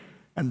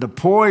 And the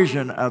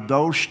poison of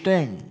those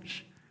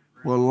stings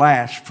will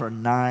last for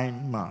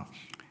 9 months.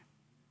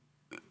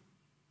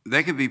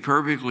 That could be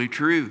perfectly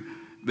true,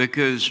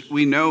 because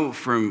we know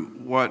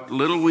from what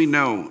little we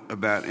know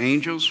about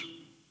angels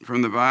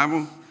from the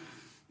Bible,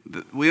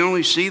 that we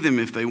only see them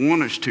if they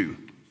want us to.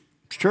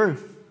 It's true.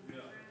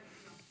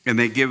 And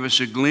they give us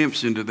a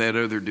glimpse into that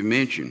other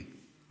dimension.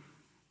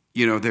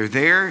 You know, they're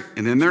there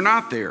and then they're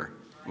not there.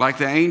 Like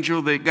the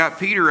angel that got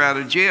Peter out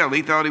of jail.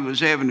 He thought he was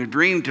having a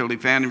dream till he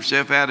found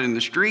himself out in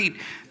the street.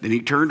 Then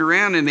he turned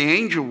around and the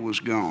angel was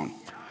gone.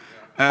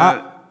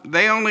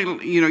 They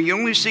only, you know, you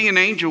only see an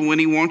angel when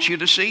he wants you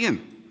to see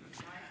him.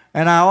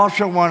 And I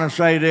also want to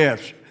say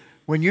this.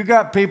 When you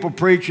got people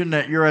preaching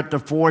that you're at the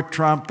fourth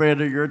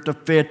trumpet, or you're at the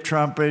fifth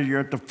trumpet, you're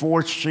at the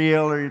fourth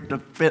seal, or you're at the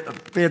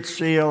fifth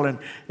seal, and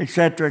et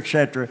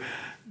cetera,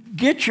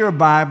 get your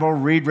Bible,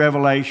 read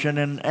Revelation,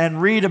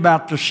 and read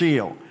about the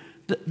seal.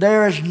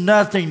 There has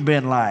nothing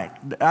been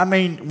like. I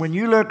mean, when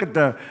you look at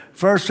the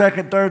first,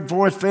 second, third,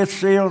 fourth, fifth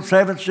seal,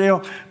 seventh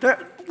seal,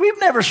 we've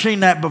never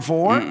seen that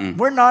before.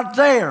 We're not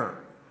there.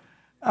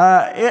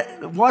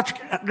 What's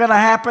going to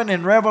happen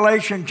in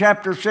Revelation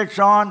chapter 6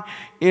 on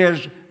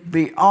is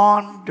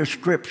beyond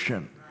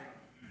description.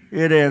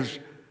 It is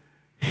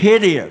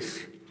hideous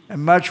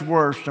and much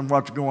worse than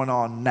what's going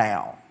on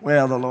now.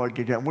 Well, the Lord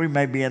could get. We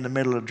may be in the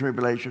middle of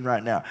tribulation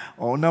right now.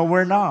 Oh, no,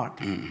 we're not.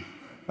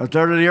 A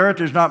third of the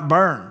earth is not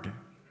burned.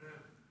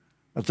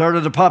 A third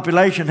of the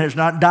population has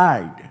not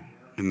died.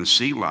 In the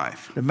sea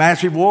life. The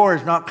massive war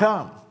has not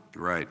come.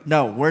 Right.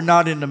 No, we're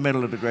not in the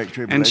middle of the Great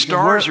Tribulation. And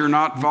stars are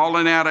not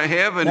falling out of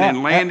heaven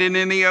and landing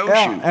in the ocean.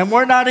 Yeah. And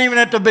we're not even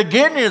at the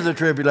beginning of the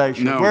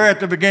tribulation. No. We're at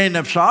the beginning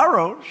of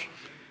sorrows.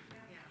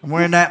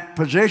 We're in that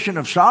position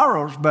of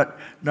sorrows, but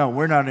no,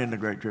 we're not in the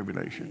Great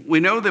Tribulation. We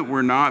know that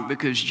we're not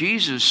because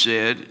Jesus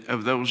said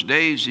of those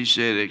days, he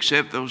said,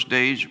 except those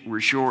days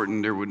were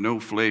shortened, there would no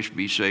flesh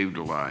be saved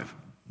alive.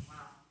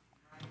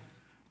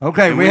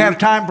 Okay, we have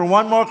time for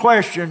one more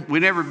question.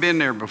 We've never been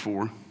there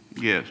before.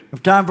 Yes. We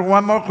have time for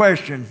one more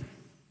question.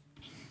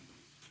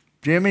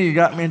 Jimmy, you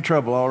got me in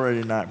trouble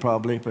already tonight,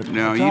 probably. But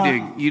no,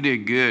 you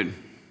did good.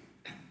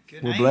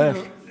 We're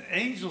blessed.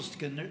 Angels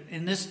can,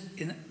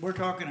 we're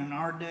talking in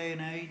our day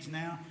and age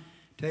now,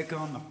 take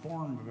on the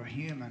form of a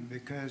human,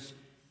 because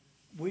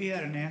we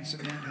had an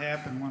incident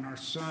happen when our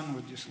son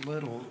was just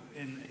little,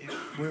 and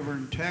we were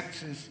in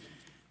Texas,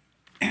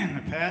 and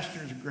the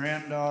pastor's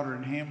granddaughter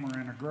and him were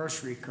in a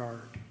grocery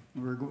cart.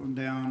 We were going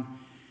down,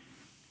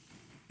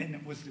 and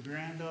it was the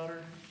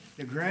granddaughter.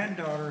 The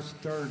granddaughter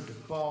started to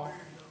fall.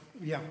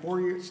 Yeah, 4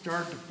 years,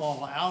 started to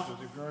fall out of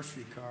the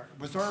grocery cart.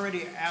 It was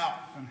already out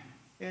and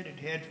headed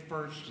head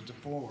first to the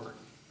floor.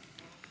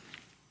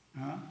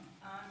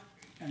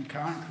 And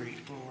concrete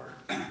floor.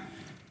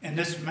 And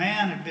this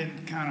man had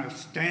been kind of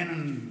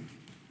standing,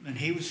 and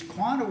he was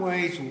quite a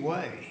ways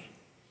away.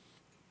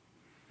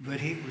 But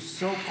he was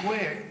so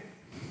quick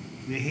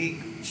that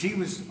she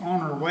was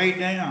on her way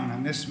down,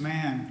 and this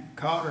man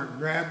caught her,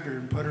 grabbed her,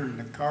 and put her in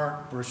the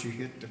cart before she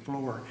hit the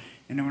floor.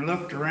 And then we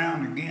looked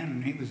around again,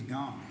 and he was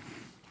gone.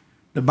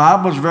 The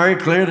Bible's very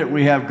clear that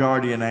we have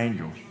guardian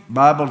angels. The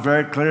Bible's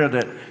very clear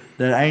that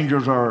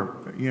angels are,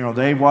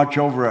 they watch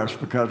over us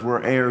because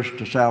we're heirs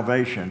to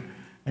salvation.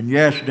 And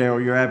yes,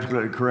 Dale, you're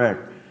absolutely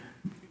correct.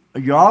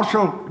 You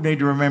also need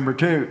to remember,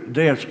 too,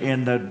 this.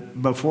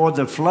 Before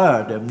the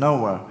flood of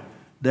Noah,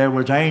 there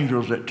was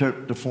angels that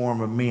took the form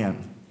of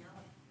men.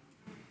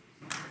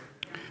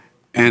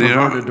 And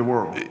perverted the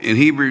world. In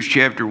Hebrews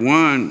chapter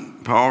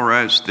 1, Paul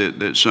writes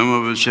that some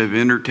of us have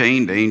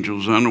entertained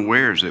angels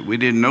unawares, that we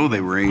didn't know they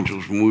were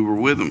angels when we were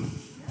with them.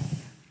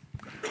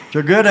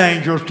 So good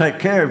angels take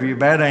care of you.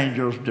 Bad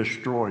angels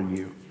destroy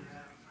you.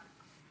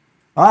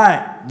 All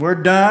right, we're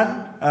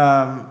done.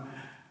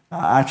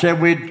 I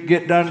said we'd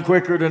get done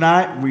quicker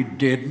tonight. We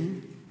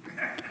didn't.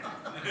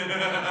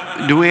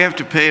 Do we have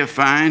to pay a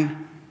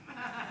fine?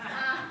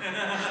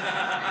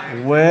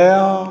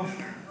 Well,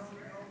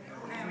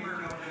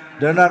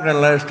 they're not going to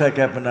let us take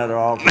up another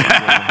altar.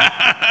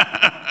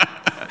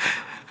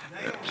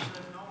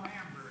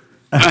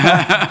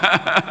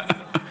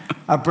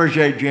 I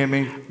appreciate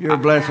Jimmy. You're a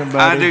blessing,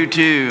 buddy. I do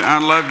too. I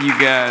love you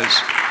guys.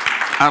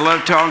 I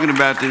love talking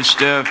about this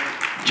stuff.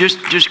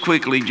 Just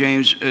quickly,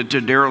 James, to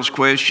Daryl's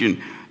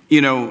question.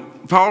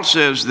 Paul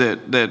says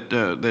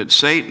that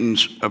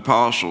Satan's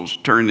apostles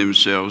turn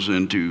themselves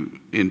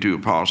into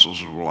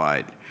apostles of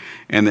light,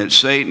 and that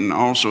Satan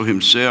also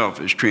himself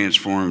is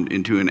transformed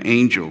into an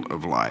angel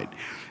of light.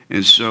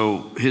 And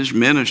so his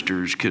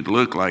ministers could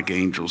look like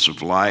angels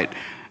of light.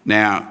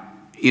 Now,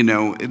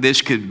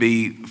 this could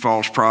be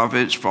false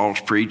prophets, false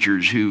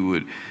preachers who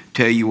would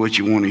tell you what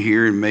you want to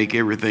hear and make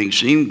everything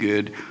seem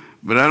good.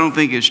 But I don't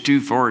think it's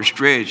too far a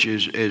stretch.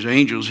 As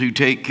angels who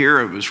take care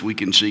of us, we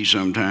can see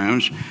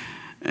sometimes.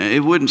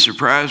 It wouldn't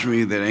surprise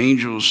me that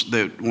angels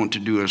that want to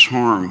do us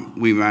harm,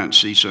 we might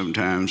see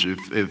sometimes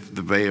if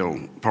the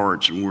veil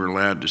parts and we're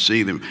allowed to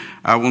see them.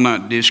 I will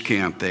not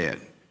discount that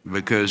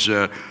because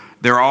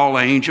they're all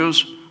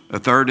angels. A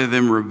third of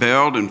them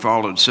rebelled and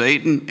followed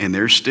Satan, and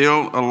they're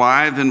still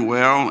alive and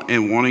well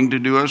and wanting to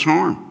do us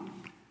harm.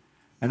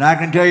 And I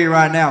can tell you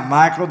right now,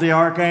 Michael the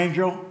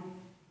archangel,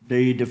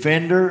 the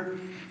defender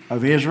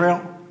of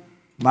Israel,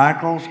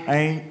 Michael is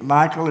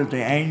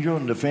the angel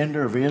and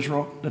defender of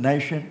Israel, the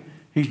nation.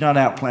 He's not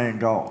out playing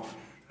golf.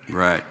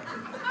 Right.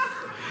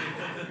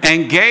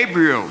 And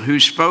Gabriel,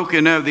 who's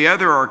spoken of, the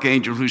other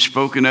archangel who's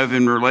spoken of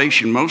in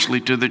relation mostly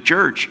to the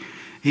church,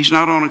 he's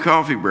not on a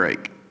coffee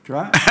break. That's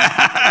right.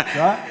 That's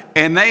right.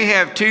 And they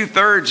have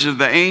 2/3 of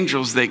the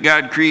angels that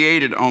God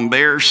created on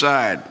their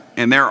side.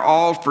 And they're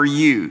all for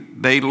you.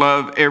 They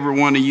love every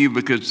one of you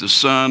because the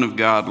Son of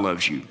God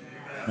loves you.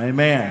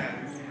 Amen.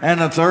 And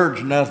a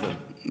third's nothing.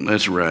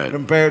 That's right.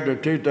 Compared to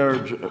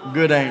 2/3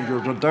 good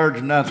angels, a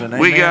third's nothing. Amen?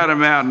 We got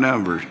them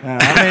outnumbered.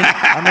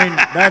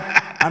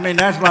 I mean,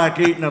 that's like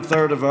eating a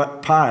third of a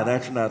pie.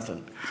 That's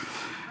nothing.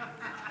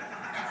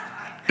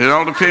 It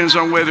all depends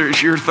on whether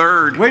it's your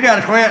third. We got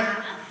to quit.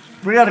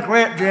 We got to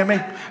quit, Jimmy.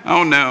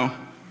 Oh, no.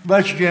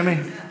 Bless you, Jimmy.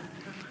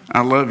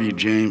 I love you,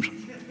 James.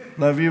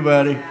 Love you,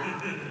 buddy.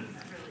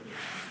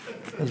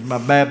 That's my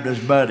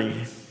Baptist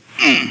buddy.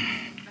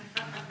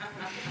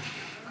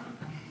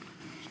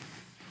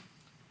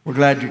 We're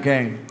glad you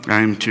came. I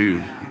am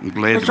too. I'm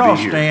glad Let's to be all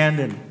here. stand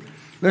and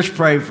let's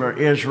pray for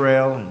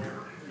Israel and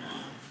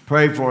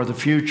pray for the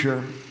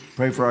future.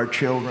 Pray for our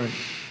children.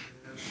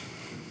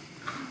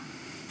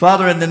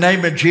 Father, in the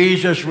name of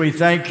Jesus, we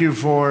thank you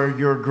for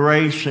your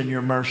grace and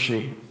your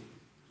mercy.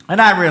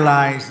 And I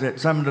realize that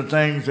some of the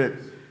things that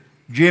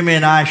Jimmy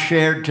and I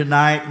shared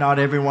tonight, not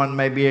everyone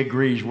maybe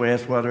agrees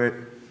with, whether it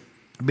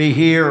be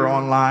here or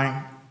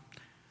online.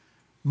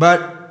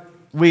 But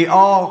we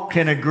all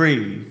can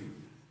agree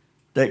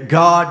that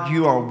God,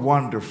 you are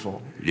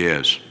wonderful.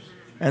 Yes.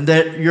 And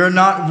that you're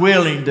not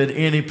willing that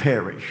any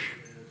perish.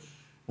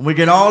 We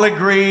can all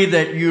agree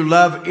that you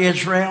love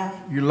Israel,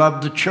 you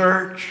love the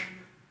church,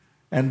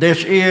 and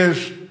this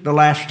is the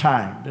last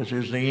time. This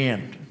is the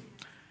end.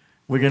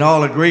 We can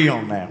all agree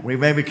on that. We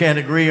maybe can't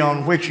agree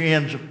on which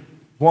ends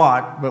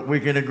what, but we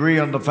can agree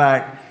on the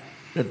fact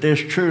that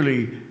this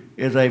truly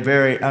is a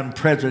very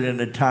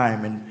unprecedented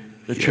time in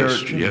the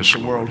church and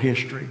the world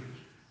history.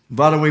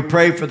 Father, we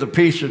pray for the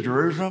peace of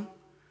Jerusalem.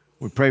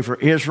 We pray for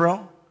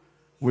Israel.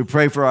 We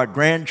pray for our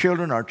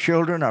grandchildren, our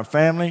children, our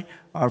family,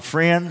 our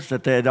friends,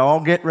 that they'd all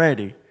get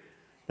ready,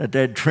 that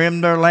they'd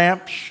trim their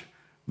lamps,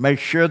 make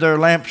sure their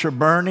lamps are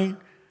burning,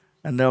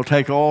 and they'll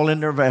take oil in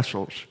their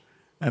vessels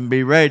and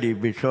be ready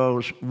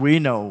because we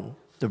know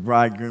the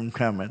bridegroom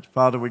cometh.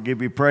 Father, we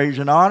give you praise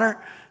and honor.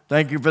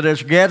 Thank you for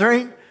this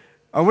gathering.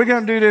 Are we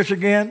going to do this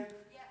again?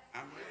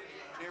 I'm ready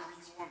whenever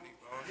you want me,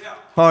 boss.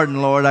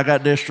 Pardon, Lord, I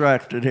got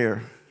distracted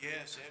here.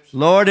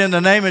 Lord, in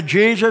the name of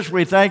Jesus,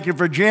 we thank you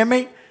for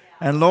Jimmy.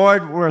 And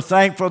Lord, we're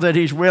thankful that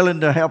he's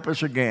willing to help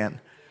us again.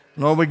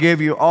 Lord, we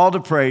give you all the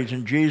praise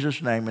in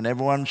Jesus' name. And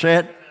everyone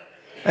said,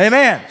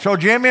 amen. So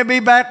Jimmy will be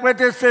back with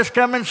us this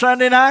coming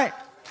Sunday night.